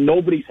basketball,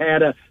 nobody's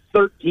had a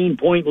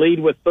 13-point lead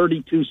with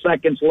 32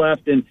 seconds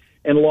left and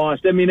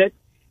lost. I mean,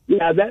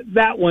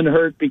 that one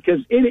hurt because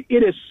it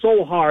is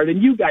so hard,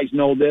 and you guys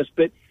know this,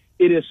 but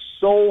it is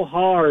so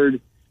hard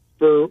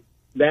for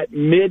that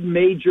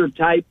mid-major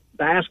type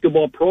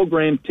basketball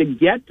program to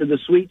get to the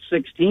Sweet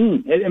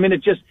 16. I mean,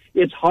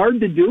 it's hard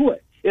to do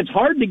it. It's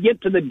hard to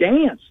get to the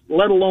dance,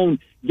 let alone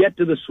get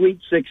to the Sweet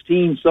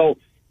 16. So,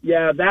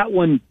 yeah, that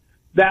one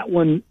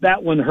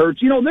hurts.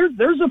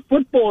 There's a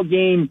football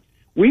game.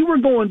 We were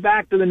going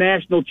back to the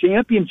national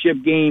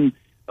championship game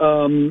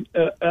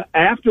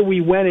after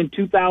we went in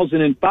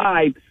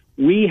 2005.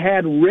 We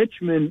had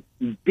Richmond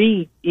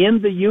beat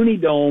in the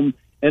Unidome,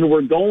 and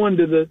we're going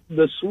to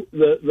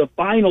the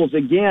finals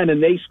again,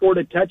 and they scored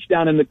a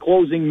touchdown in the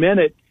closing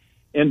minute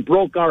and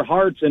broke our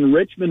hearts, and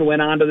Richmond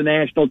went on to the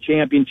national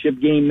championship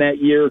game that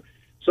year.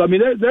 So, I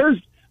mean,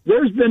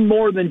 there's been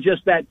more than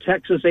just that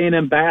Texas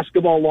A&M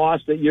basketball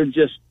loss that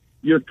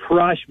you're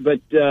crushed, but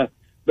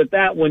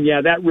that one,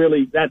 yeah,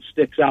 that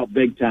sticks out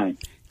big time.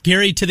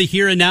 Gary, to the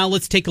here and now,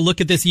 let's take a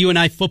look at this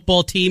UNI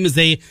football team as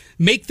they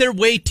make their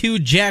way to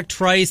Jack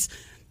Trice,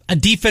 a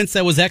defense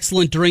that was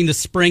excellent during the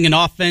spring, an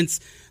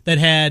offense that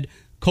had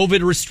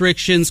COVID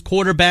restrictions,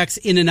 quarterbacks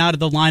in and out of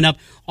the lineup,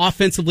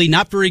 offensively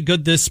not very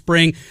good this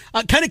spring.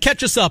 Kind of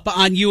catch us up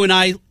on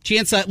UNI.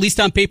 Chance, at least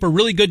on paper,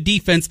 really good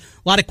defense.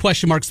 A lot of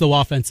question marks, though,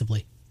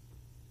 offensively.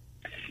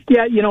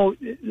 Yeah,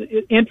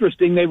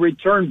 interesting. They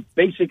returned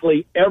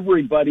basically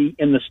everybody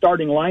in the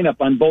starting lineup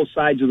on both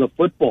sides of the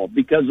football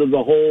because of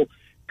the whole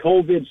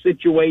COVID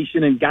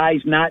situation and guys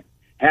not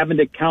having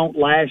to count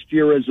last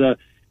year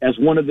as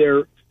one of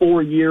their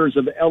 4 years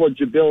of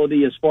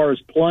eligibility as far as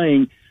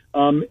playing.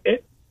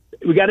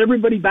 We got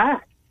everybody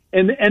back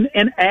and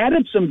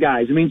added some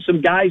guys. I mean,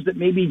 some guys that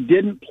maybe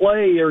didn't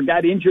play or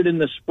got injured in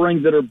the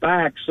spring that are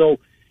back. So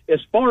as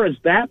far as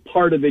that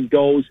part of it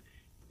goes,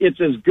 it's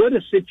as good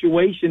a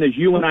situation as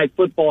UNI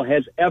football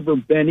has ever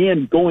been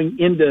in going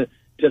into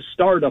to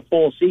start a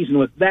fall season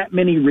with that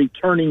many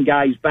returning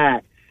guys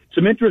back.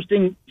 Some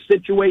interesting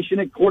situation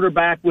at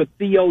quarterback with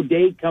Theo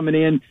Day coming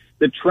in,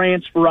 the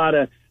transfer out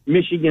of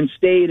Michigan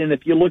State. And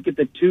if you look at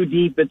the two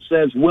deep, it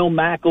says Will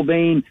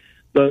McElvain,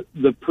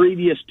 the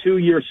previous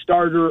 2-year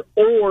starter,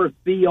 or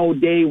Theo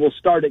Day will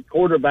start at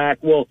quarterback.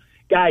 Well,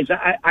 guys,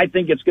 I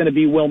think it's going to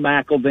be Will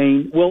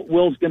McElvain.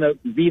 Will's going to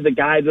be the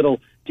guy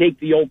that'll take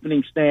the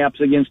opening snaps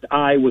against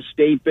Iowa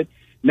State. But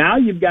now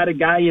you've got a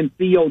guy in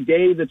Theo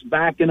Day that's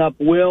backing up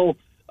Will.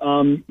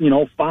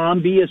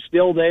 Fomby is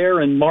still there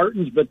and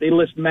Martins, but they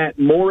list Matt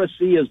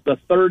Morrissey as the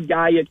third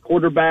guy at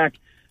quarterback.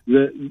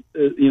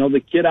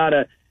 The kid out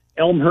of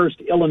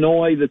Elmhurst,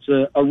 Illinois, that's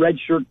a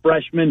redshirt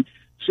freshman.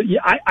 So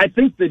yeah, I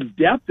think the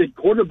depth at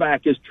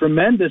quarterback is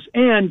tremendous,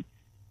 and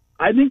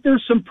I think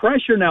there's some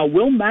pressure now.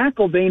 Will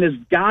McElvain has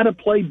got to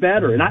play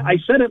better, and I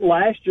said it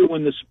last year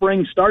when the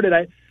spring started.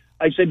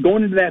 I said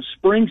going into that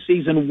spring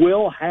season,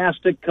 Will has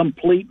to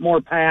complete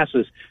more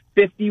passes.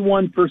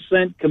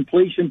 51%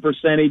 completion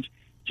percentage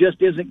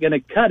just isn't going to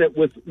cut it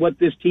with what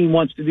this team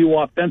wants to do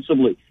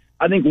offensively.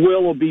 I think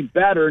Will be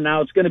better.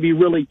 Now, it's going to be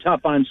really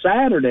tough on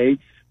Saturday,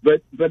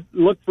 but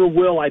look for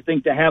Will, I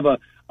think, to have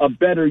a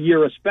better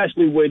year,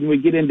 especially when we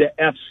get into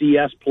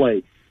FCS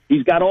play.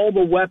 He's got all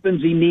the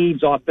weapons he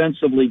needs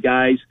offensively,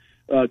 guys.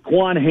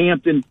 Quan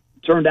Hampton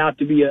turned out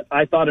to be,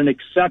 I thought, an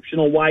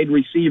exceptional wide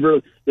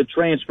receiver, the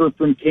transfer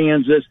from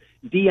Kansas.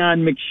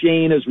 Deion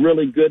McShane is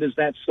really good as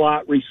that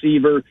slot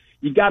receiver.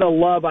 You got to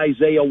love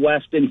Isaiah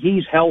Weston.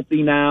 He's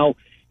healthy now.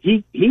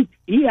 He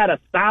had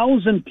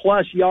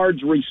 1,000+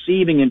 yards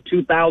receiving in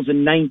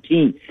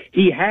 2019.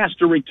 He has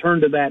to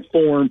return to that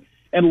form.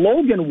 And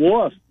Logan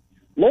Wolf,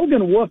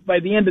 by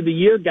the end of the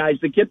year, guys,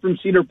 the kid from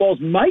Cedar Falls,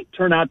 might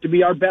turn out to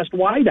be our best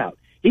wideout.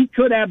 He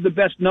could have the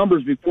best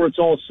numbers before it's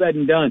all said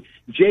and done.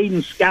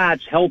 Jaden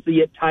Scott's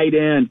healthy at tight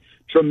end,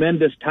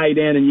 tremendous tight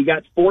end, and you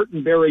got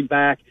Fortenberry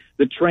back,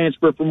 the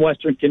transfer from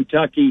Western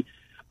Kentucky.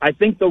 I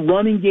think the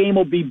running game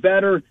will be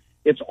better.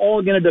 It's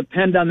all going to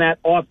depend on that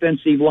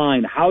offensive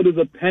line. How do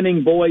the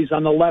Penning boys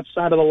on the left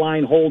side of the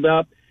line hold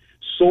up?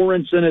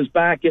 Sorensen is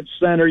back at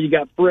center. You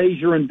got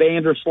Frazier and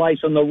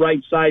Vanderslice on the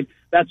right side.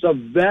 That's a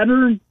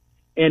veteran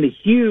and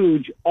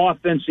huge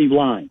offensive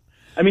line.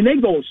 I mean, they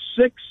go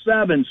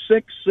 6'7",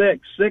 6'6",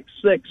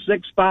 6'6",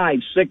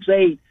 6'5",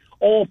 6'8",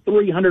 all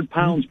 300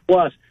 pounds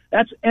plus.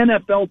 That's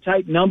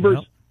NFL-type numbers.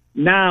 Yep.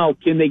 Now,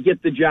 can they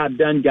get the job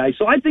done, guys?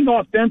 So I think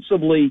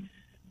offensively,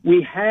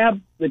 we have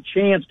the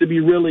chance to be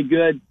really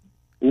good.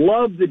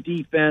 Love the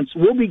defense.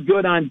 We'll be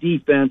good on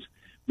defense,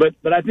 but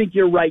I think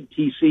you're right,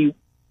 TC.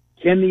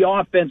 Can the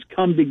offense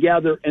come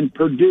together and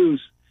produce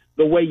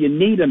the way you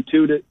need them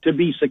to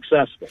be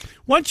successful?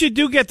 Once you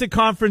do get to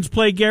conference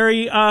play,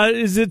 Gary,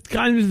 is it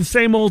kind of the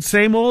same old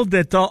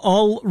that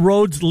all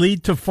roads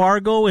lead to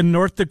Fargo and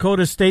North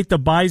Dakota State, the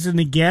Bison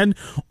again?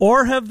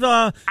 Or have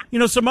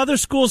some other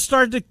schools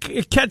started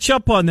to catch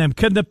up on them?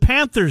 Can the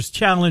Panthers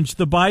challenge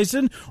the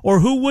Bison,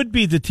 or who would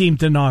be the team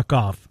to knock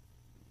off?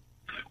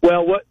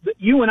 Well, what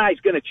UNI is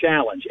going to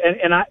challenge,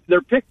 and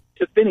they're picked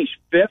to finish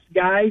fifth,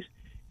 guys.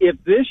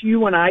 If this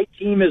UNI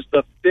team is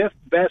the fifth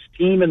best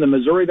team in the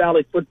Missouri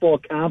Valley Football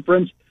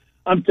Conference,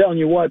 I'm telling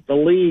you what, the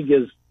league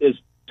is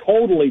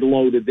totally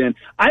loaded. Then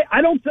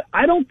I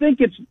don't think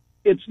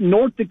it's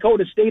North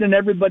Dakota State and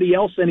everybody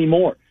else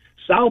anymore.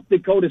 South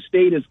Dakota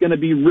State is going to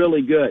be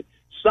really good.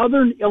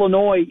 Southern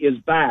Illinois is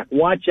back.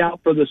 Watch out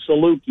for the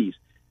Salukis.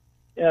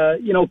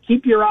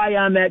 Keep your eye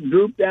on that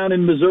group down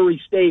in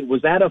Missouri State.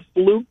 Was that a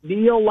fluke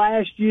deal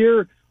last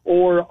year,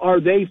 or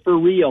are they for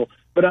real?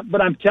 But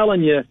I'm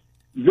telling you,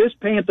 this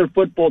Panther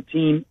football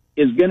team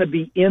is going to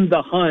be in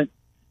the hunt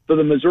for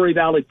the Missouri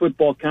Valley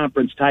Football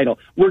Conference title.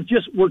 We're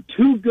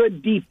too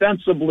good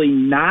defensively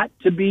not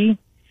to be,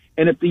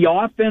 and if the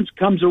offense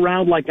comes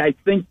around like I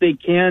think they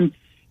can,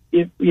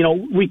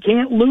 we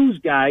can't lose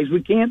guys.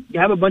 We can't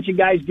have a bunch of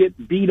guys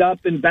get beat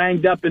up and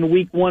banged up in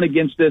week one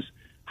against this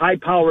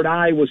high-powered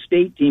Iowa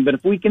State team. But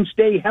if we can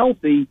stay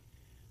healthy,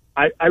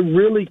 I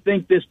really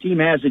think this team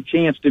has a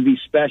chance to be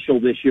special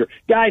this year.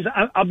 Guys,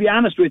 I'll be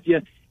honest with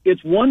you,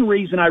 it's one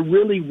reason I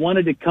really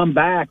wanted to come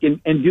back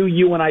and do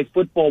UNI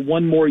football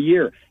one more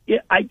year.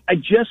 I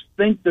just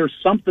think there's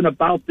something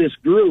about this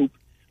group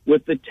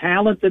with the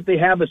talent that they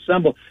have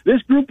assembled.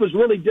 This group was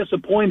really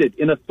disappointed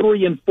in a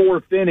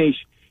 3-4 finish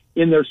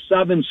in their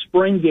 7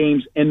 spring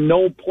games and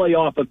no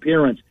playoff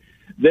appearance.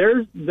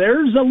 There's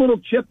a little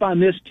chip on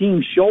this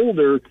team's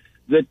shoulder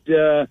that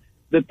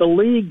the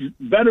league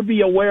better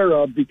be aware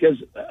of, because,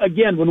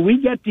 again, when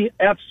we get to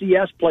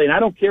FCS play, and I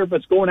don't care if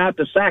it's going out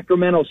to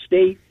Sacramento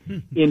State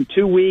in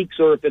 2 weeks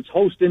or if it's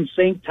hosting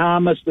St.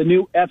 Thomas, the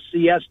new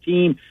FCS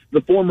team,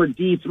 the former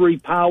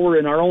D3 Power,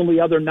 in our only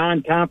other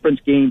non-conference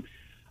game,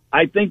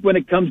 I think when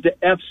it comes to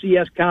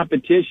FCS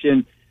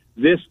competition,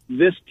 this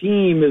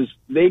team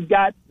they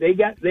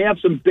have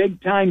some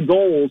big-time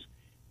goals,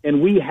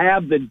 and we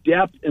have the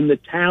depth and the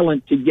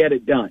talent to get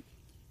it done.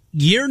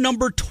 Year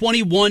number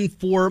 21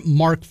 for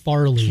Mark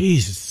Farley.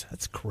 Jesus,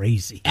 that's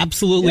crazy.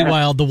 Absolutely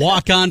wild. The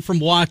walk-on from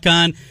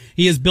walk-on.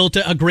 He has built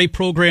a great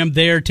program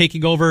there,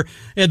 taking over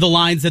the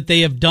lines that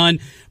they have done.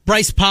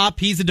 Bryce Popp,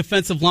 he's a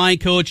defensive line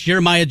coach.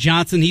 Jeremiah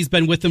Johnson, he's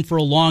been with them for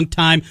a long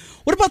time.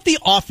 What about the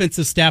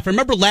offensive staff? I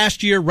remember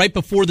last year, right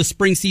before the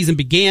spring season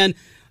began,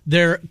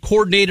 their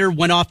coordinator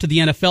went off to the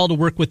NFL to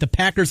work with the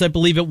Packers, I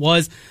believe it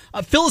was.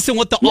 Fill us in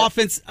what the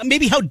offense,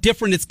 maybe how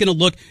different it's going to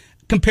look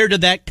compared to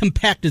that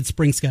compacted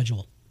spring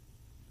schedule.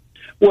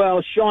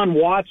 Well, Sean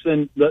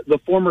Watson, the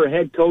former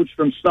head coach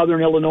from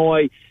Southern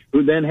Illinois,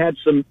 who then had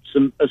some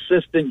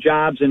assistant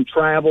jobs and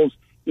travels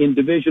in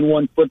Division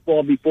I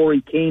football before he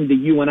came to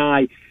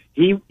UNI,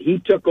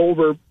 he took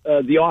over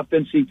the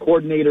offensive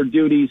coordinator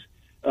duties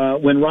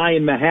when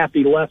Ryan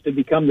Mahaffey left to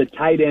become the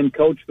tight end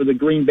coach for the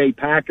Green Bay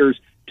Packers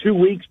 2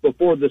 weeks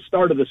before the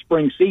start of the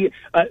spring season.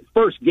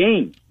 First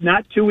game,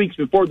 not 2 weeks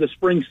before the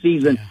spring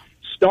season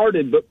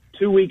started, but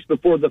 2 weeks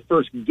before the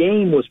first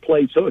game was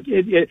played. So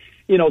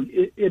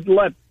it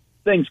left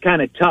things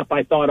kind of tough,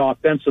 I thought,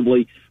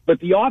 offensively. But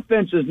the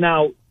offense is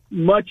now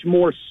much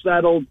more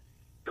settled.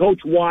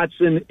 Coach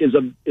Watson is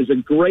a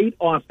great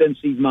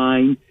offensive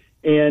mind,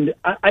 and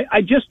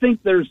I just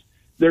think there's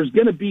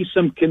going to be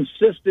some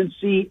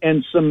consistency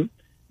and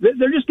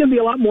they're just going to be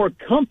a lot more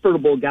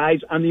comfortable, guys,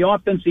 on the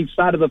offensive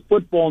side of the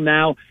football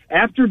now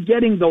after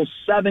getting those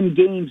 7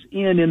 games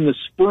in the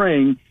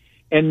spring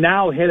and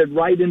now headed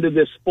right into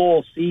this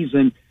fall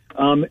season.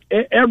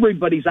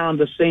 Everybody's on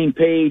the same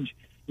page.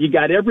 You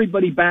got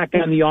everybody back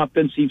on the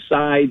offensive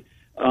side.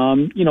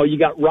 You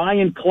got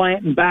Ryan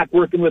Clanton back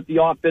working with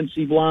the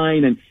offensive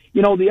line. And,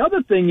 the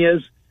other thing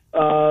is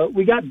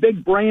we got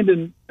big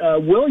Brandon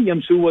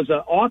Williams, who was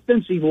an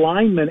offensive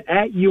lineman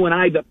at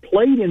UNI that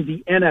played in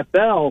the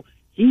NFL.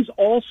 He's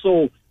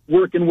also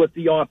working with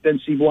the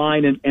offensive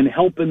line and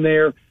helping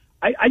there.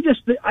 I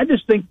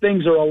just think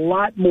things are a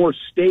lot more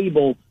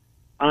stable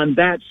on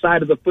that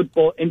side of the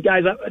football. And,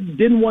 guys, I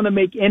didn't want to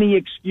make any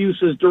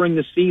excuses during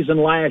the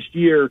season last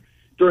year,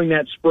 during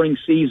that spring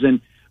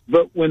season.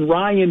 But when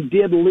Ryan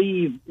did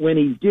leave when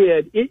he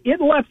did,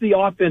 it left the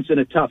offense in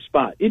a tough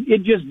spot.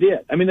 It just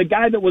did. I mean, the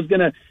guy that was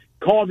going to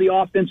call the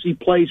offensive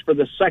plays for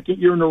the second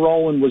year in a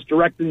row and was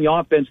directing the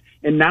offense,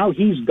 and now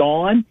he's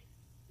gone.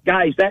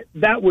 Guys,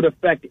 that would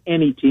affect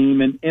any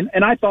team,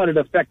 and I thought it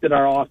affected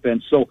our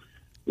offense. So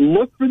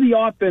look for the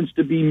offense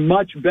to be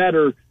much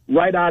better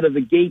right out of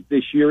the gate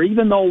this year,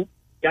 even though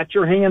got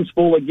your hands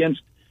full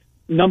against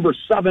number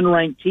 7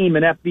 ranked team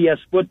in FBS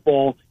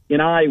football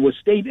in Iowa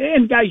State.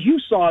 And, guys, you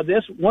saw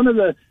this. One of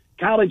the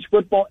college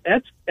football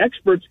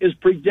experts is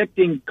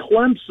predicting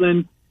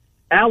Clemson,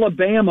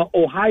 Alabama,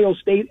 Ohio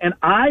State, and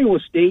Iowa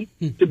State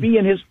to be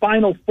in his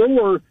Final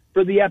Four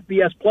for the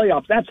FBS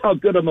playoffs. That's how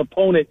good of an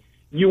opponent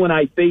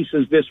UNI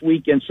faces this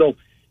weekend. So,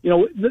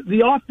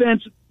 the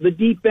offense, the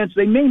defense,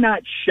 they may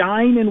not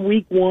shine in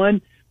week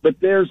 1, but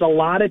there's a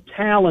lot of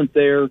talent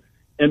there.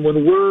 And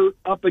when we're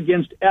up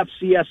against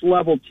FCS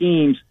level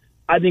teams,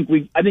 I think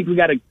we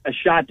got a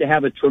shot to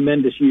have a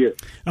tremendous year.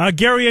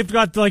 Gary, I've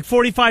got like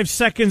 45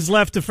 seconds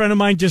left. A friend of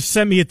mine just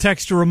sent me a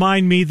text to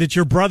remind me that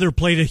your brother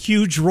played a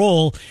huge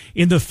role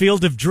in the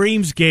Field of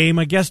Dreams game.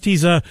 I guess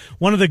he's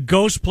one of the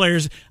ghost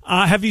players.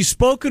 Have you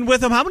spoken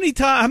with him? How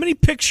many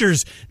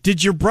pictures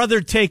did your brother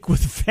take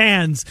with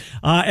fans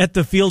at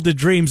the Field of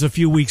Dreams a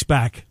few weeks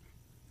back?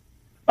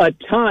 A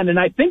ton, and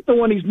I think the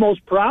one he's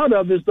most proud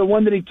of is the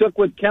one that he took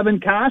with Kevin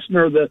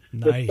Costner,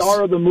 the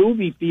star of the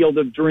movie Field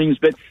of Dreams.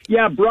 But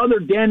yeah, brother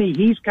Denny,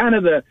 he's kind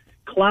of the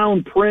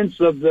clown prince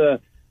of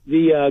the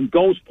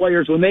ghost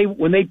players.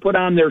 When they put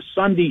on their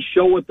Sunday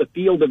show at the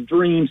Field of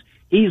Dreams,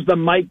 he's the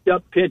mic'd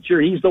up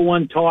pitcher. He's the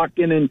one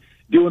talking and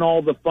doing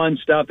all the fun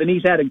stuff, and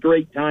he's had a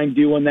great time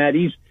doing that.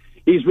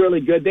 He's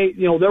really good.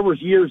 There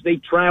was years they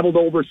traveled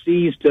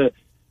overseas to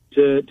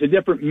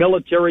different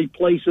military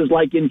places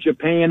like in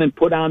Japan and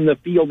put on the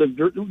Field of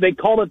Dirt. They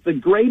call it the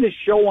greatest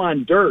show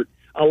on dirt,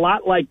 a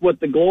lot like what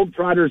the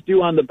Globetrotters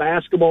do on the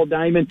basketball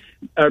diamond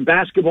or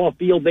basketball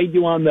field. They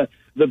do on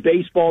the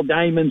baseball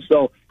diamond.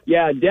 So,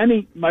 yeah,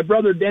 my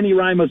brother Denny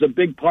Rima is a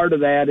big part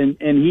of that, and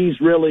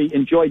he's really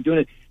enjoyed doing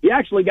it. He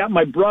actually got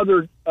my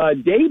brother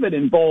David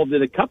involved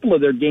in a couple of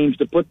their games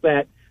to put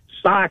that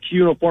Sox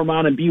uniform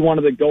on and be one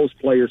of the ghost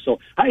players. So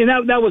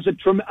that was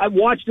I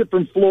watched it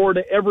from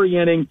Florida every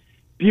inning.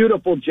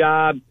 Beautiful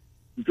job.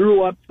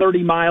 Grew up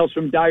 30 miles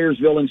from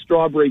Dyersville and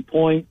Strawberry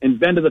Point and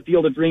been to the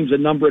Field of Dreams a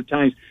number of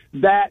times.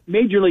 That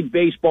Major League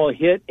Baseball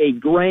hit a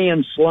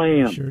grand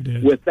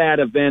slam with that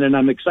event, and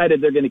I'm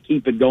excited they're going to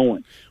keep it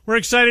going. We're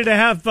excited to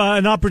have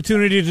an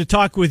opportunity to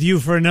talk with you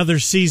for another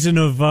season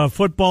of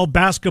football,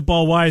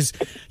 basketball-wise.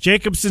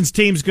 Jacobson's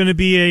team's going to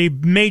be a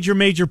major,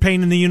 major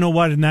pain in the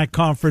you-know-what in that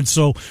conference,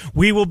 so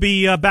we will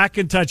be back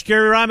in touch.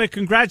 Gary Rima,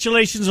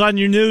 congratulations on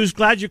your news.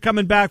 Glad you're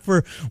coming back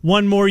for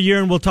one more year,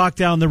 and we'll talk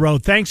down the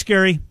road. Thanks,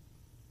 Gary.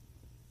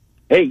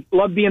 Hey,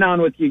 love being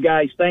on with you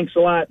guys. Thanks a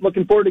lot.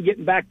 Looking forward to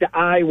getting back to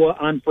Iowa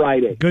on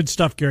Friday. Good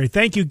stuff, Gary.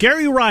 Thank you.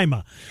 Gary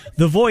Rima,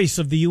 the voice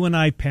of the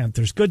UNI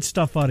Panthers. Good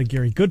stuff out of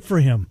Gary. Good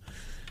for him.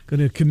 Going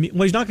to commute.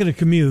 Well, he's not going to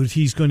commute.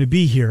 He's going to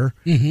be here.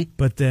 Mm-hmm.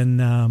 But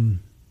then,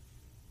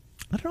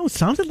 I don't know. It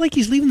sounded like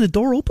he's leaving the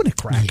door open a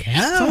crack. Yeah.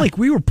 It sounded like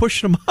we were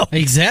pushing him out.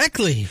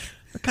 Exactly.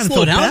 I kind of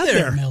Slow felt down bad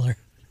there, Miller.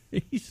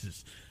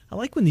 Jesus. I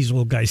like when these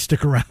little guys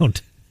stick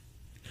around.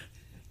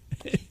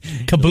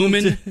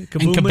 Kaboomin' and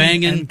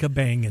kabangin'. And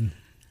kabangin'.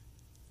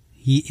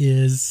 He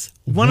is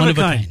one of a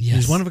kind. Yes.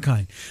 He's one of a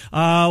kind.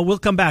 We'll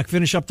come back,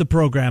 finish up the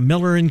program.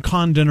 Miller and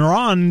Condon are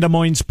on Des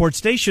Moines Sports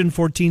Station,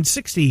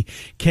 1460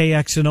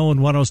 KXNO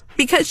and 106.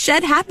 Because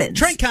shed happens.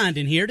 Trent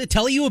Condon here to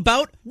tell you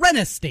about Rent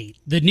Estate,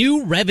 the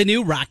new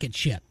revenue rocket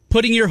ship.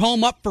 Putting your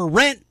home up for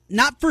rent,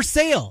 not for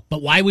sale.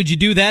 But why would you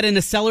do that in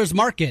a seller's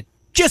market?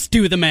 Just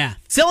do the math.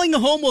 Selling a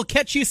home will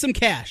catch you some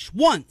cash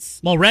once,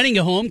 while renting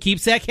a home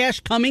keeps that cash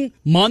coming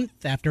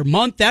month after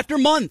month after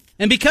month.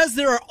 And because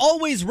there are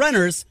always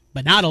renters,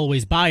 but not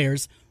always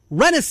buyers,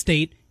 Rent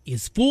Estate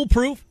is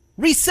foolproof,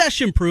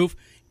 recession-proof,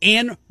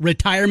 and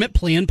retirement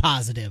plan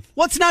positive.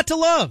 What's not to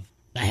love?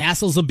 The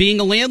hassles of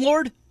being a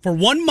landlord? For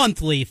one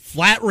monthly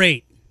flat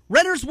rate,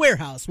 Renter's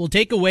Warehouse will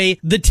take away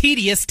the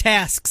tedious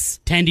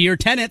tasks. Tend to your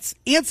tenants,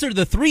 answer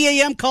the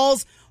 3 a.m.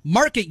 calls,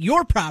 market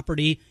your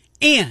property,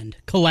 and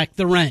collect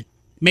the rent.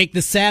 Make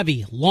the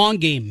savvy, long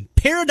game,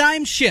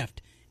 paradigm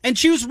shift and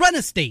choose Rent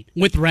Estate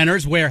with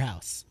Renter's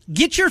Warehouse.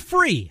 Get your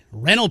free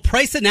rental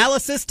price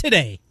analysis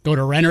today. Go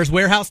to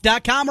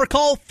renterswarehouse.com or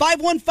call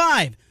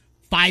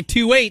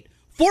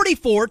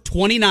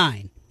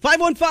 515-528-4429.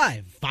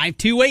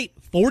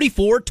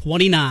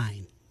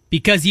 515-528-4429.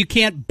 Because you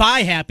can't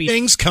buy happy.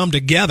 Things come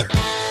together.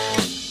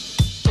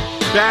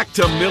 Back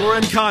to Miller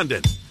and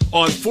Condon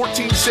on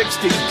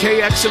 1460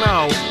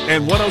 KXNO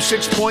and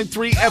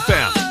 106.3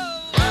 FM.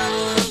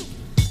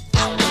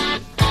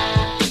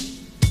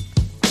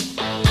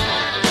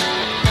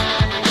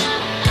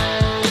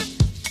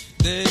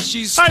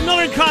 All right,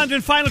 Miller and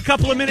Condon, final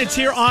couple of minutes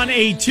here on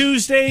a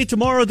Tuesday.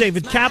 Tomorrow,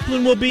 David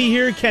Kaplan will be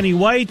here. Kenny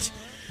White,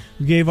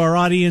 who gave our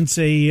audience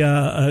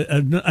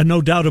a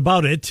no doubt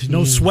about it,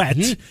 no sweat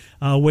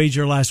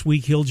wager last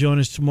week. He'll join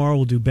us tomorrow.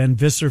 We'll do Ben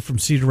Visser from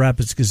Cedar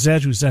Rapids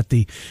Gazette, who's at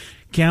the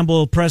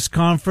Campbell press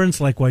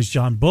conference. Likewise,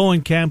 John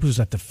Bowenkamp, who's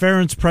at the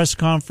Ferentz press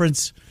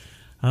conference.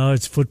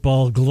 It's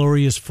football,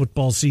 glorious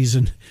football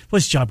season. Well,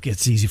 this job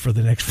gets easy for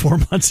the next 4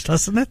 months,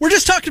 doesn't it? We're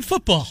just talking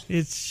football.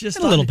 It's just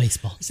and a little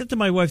baseball. I said to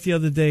my wife the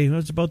other day, I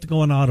was about to go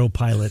on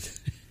autopilot.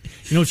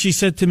 You know what she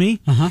said to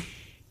me?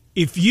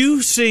 If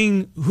you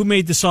sing Who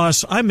Made the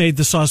Sauce, I Made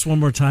the Sauce one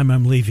more time,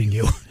 I'm leaving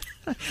you.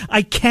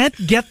 I can't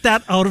get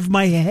that out of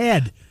my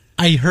head.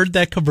 I heard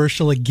that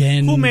commercial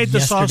again. Who made the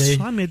yesterday,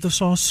 sauce? I made the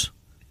sauce.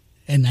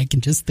 And I can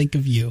just think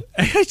of you.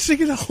 I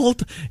sing it the whole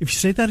time. If you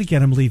say that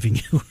again, I'm leaving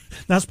you.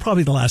 That's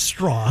probably the last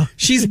straw.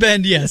 She's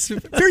been, yes,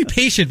 very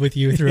patient with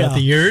you throughout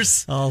the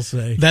years. I'll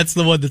say. That's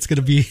the one that's going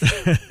to be,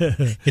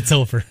 it's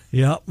over.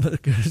 Yeah,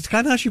 it's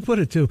kind of how she put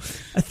it, too.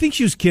 I think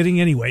she was kidding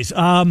anyways.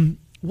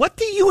 What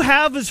do you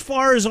have as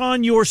far as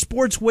on your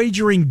sports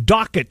wagering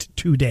docket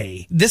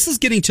today? This is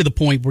getting to the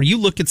point where you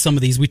look at some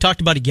of these. We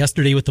talked about it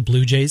yesterday with the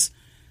Blue Jays.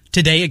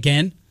 Today,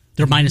 again,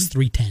 they're minus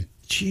 310.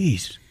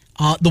 Jeez.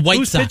 The White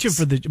Who's Sox. pitching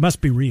for the...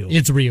 Must be Rio.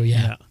 It's Rio,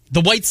 yeah.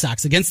 The White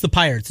Sox against the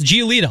Pirates.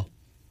 Giolito.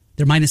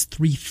 They're minus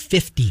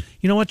 350.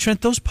 You know what,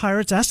 Trent? Those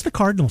Pirates, ask the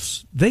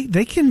Cardinals.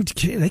 They can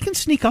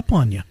sneak up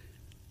on you.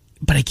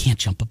 But I can't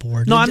jump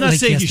aboard. No, I'm not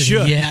saying you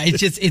should. Yeah,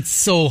 it's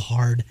so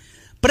hard.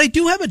 But I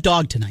do have a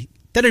dog tonight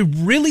that I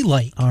really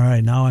like. All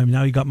right, now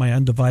you got my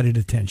undivided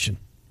attention.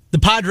 The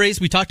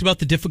Padres, we talked about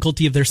the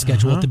difficulty of their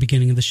schedule at the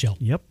beginning of the show.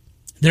 Yep.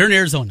 They're in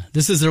Arizona.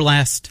 This is their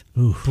last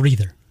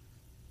breather.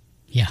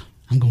 Yeah,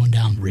 I'm going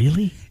down.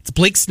 Really? It's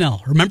Blake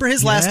Snell. Remember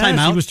his last time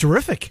out? He was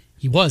terrific.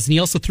 He was, and he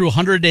also threw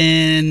 100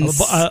 and...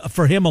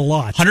 for him, a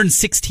lot.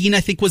 116, I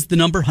think, was the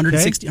number.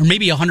 116, or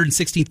maybe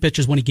 116th pitch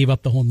is when he gave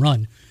up the home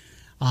run.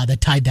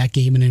 That tied that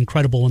game, an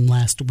incredible one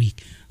last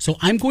week. So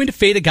I'm going to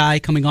fade a guy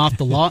coming off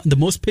the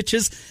most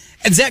pitches.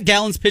 And Zach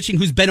Gallen's pitching,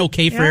 who's been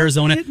okay for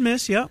Arizona. Hit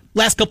miss, yeah.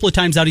 Last couple of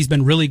times out, he's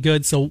been really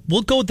good. So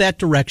we'll go that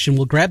direction.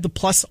 We'll grab the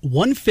plus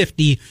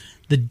 150,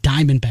 the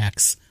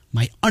Diamondbacks,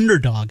 my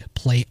underdog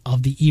play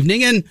of the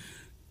evening. And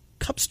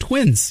Cubs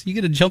Twins. You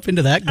going to jump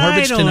into that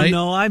garbage tonight? I don't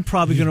know. I'm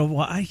probably going to.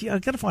 I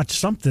got to watch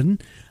something.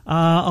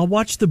 I'll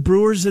watch the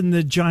Brewers and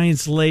the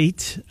Giants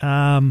late,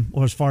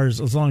 or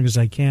as long as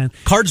I can.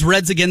 Cards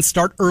Reds again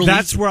start early.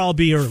 That's where I'll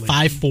be early.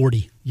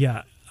 5:40.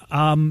 Yeah.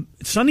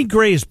 Sonny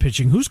Gray is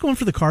pitching. Who's going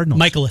for the Cardinals?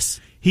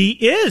 Michaelis. He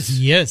is.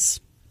 Yes.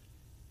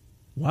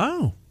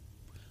 Wow.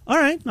 All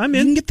right, I'm in.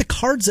 You can get the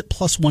Cards at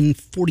plus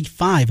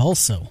 145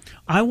 also.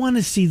 I want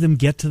to see them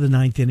get to the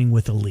ninth inning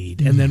with a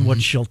lead, and then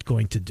what's Schilt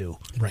going to do?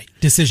 Right.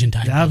 Decision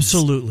time.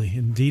 Absolutely.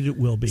 Indeed it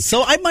will be.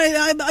 So I'm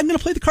going to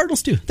play the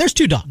Cardinals too. There's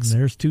two dogs.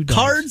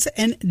 Cards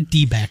and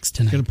D-backs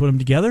tonight. Going to put them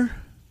together?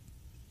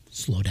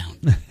 Slow down.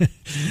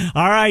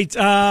 All right.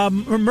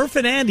 Murph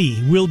and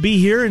Andy will be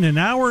here in an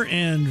hour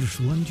and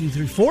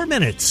 4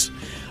 minutes.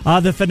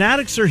 The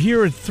Fanatics are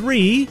here at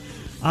 3.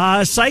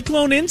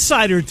 Cyclone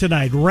Insider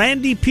tonight.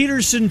 Randy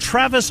Peterson,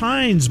 Travis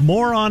Hines.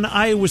 More on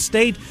Iowa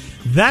State.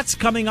 That's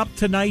coming up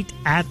tonight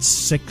at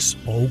 6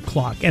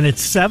 o'clock. And at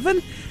 7,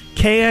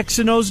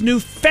 KXNO's new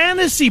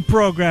fantasy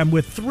program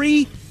with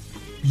 3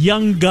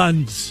 young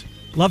guns.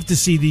 Love to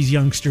see these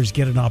youngsters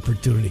get an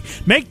opportunity.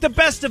 Make the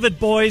best of it,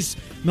 boys.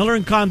 Miller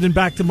and Condon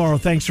back tomorrow.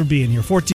 Thanks for being here.